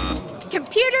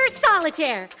 Computer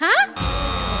solitaire, huh?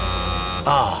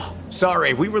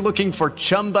 Sorry, we were looking for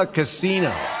Chumba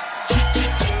Casino.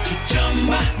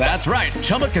 That's right,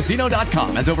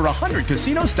 ChumbaCasino.com has over 100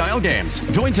 casino-style games.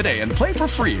 Join today and play for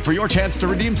free for your chance to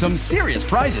redeem some serious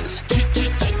prizes.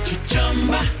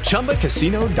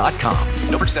 ChumbaCasino.com.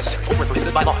 No purchase necessary. Void where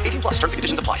prohibited by law. 18+. Terms and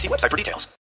conditions apply. See website for details.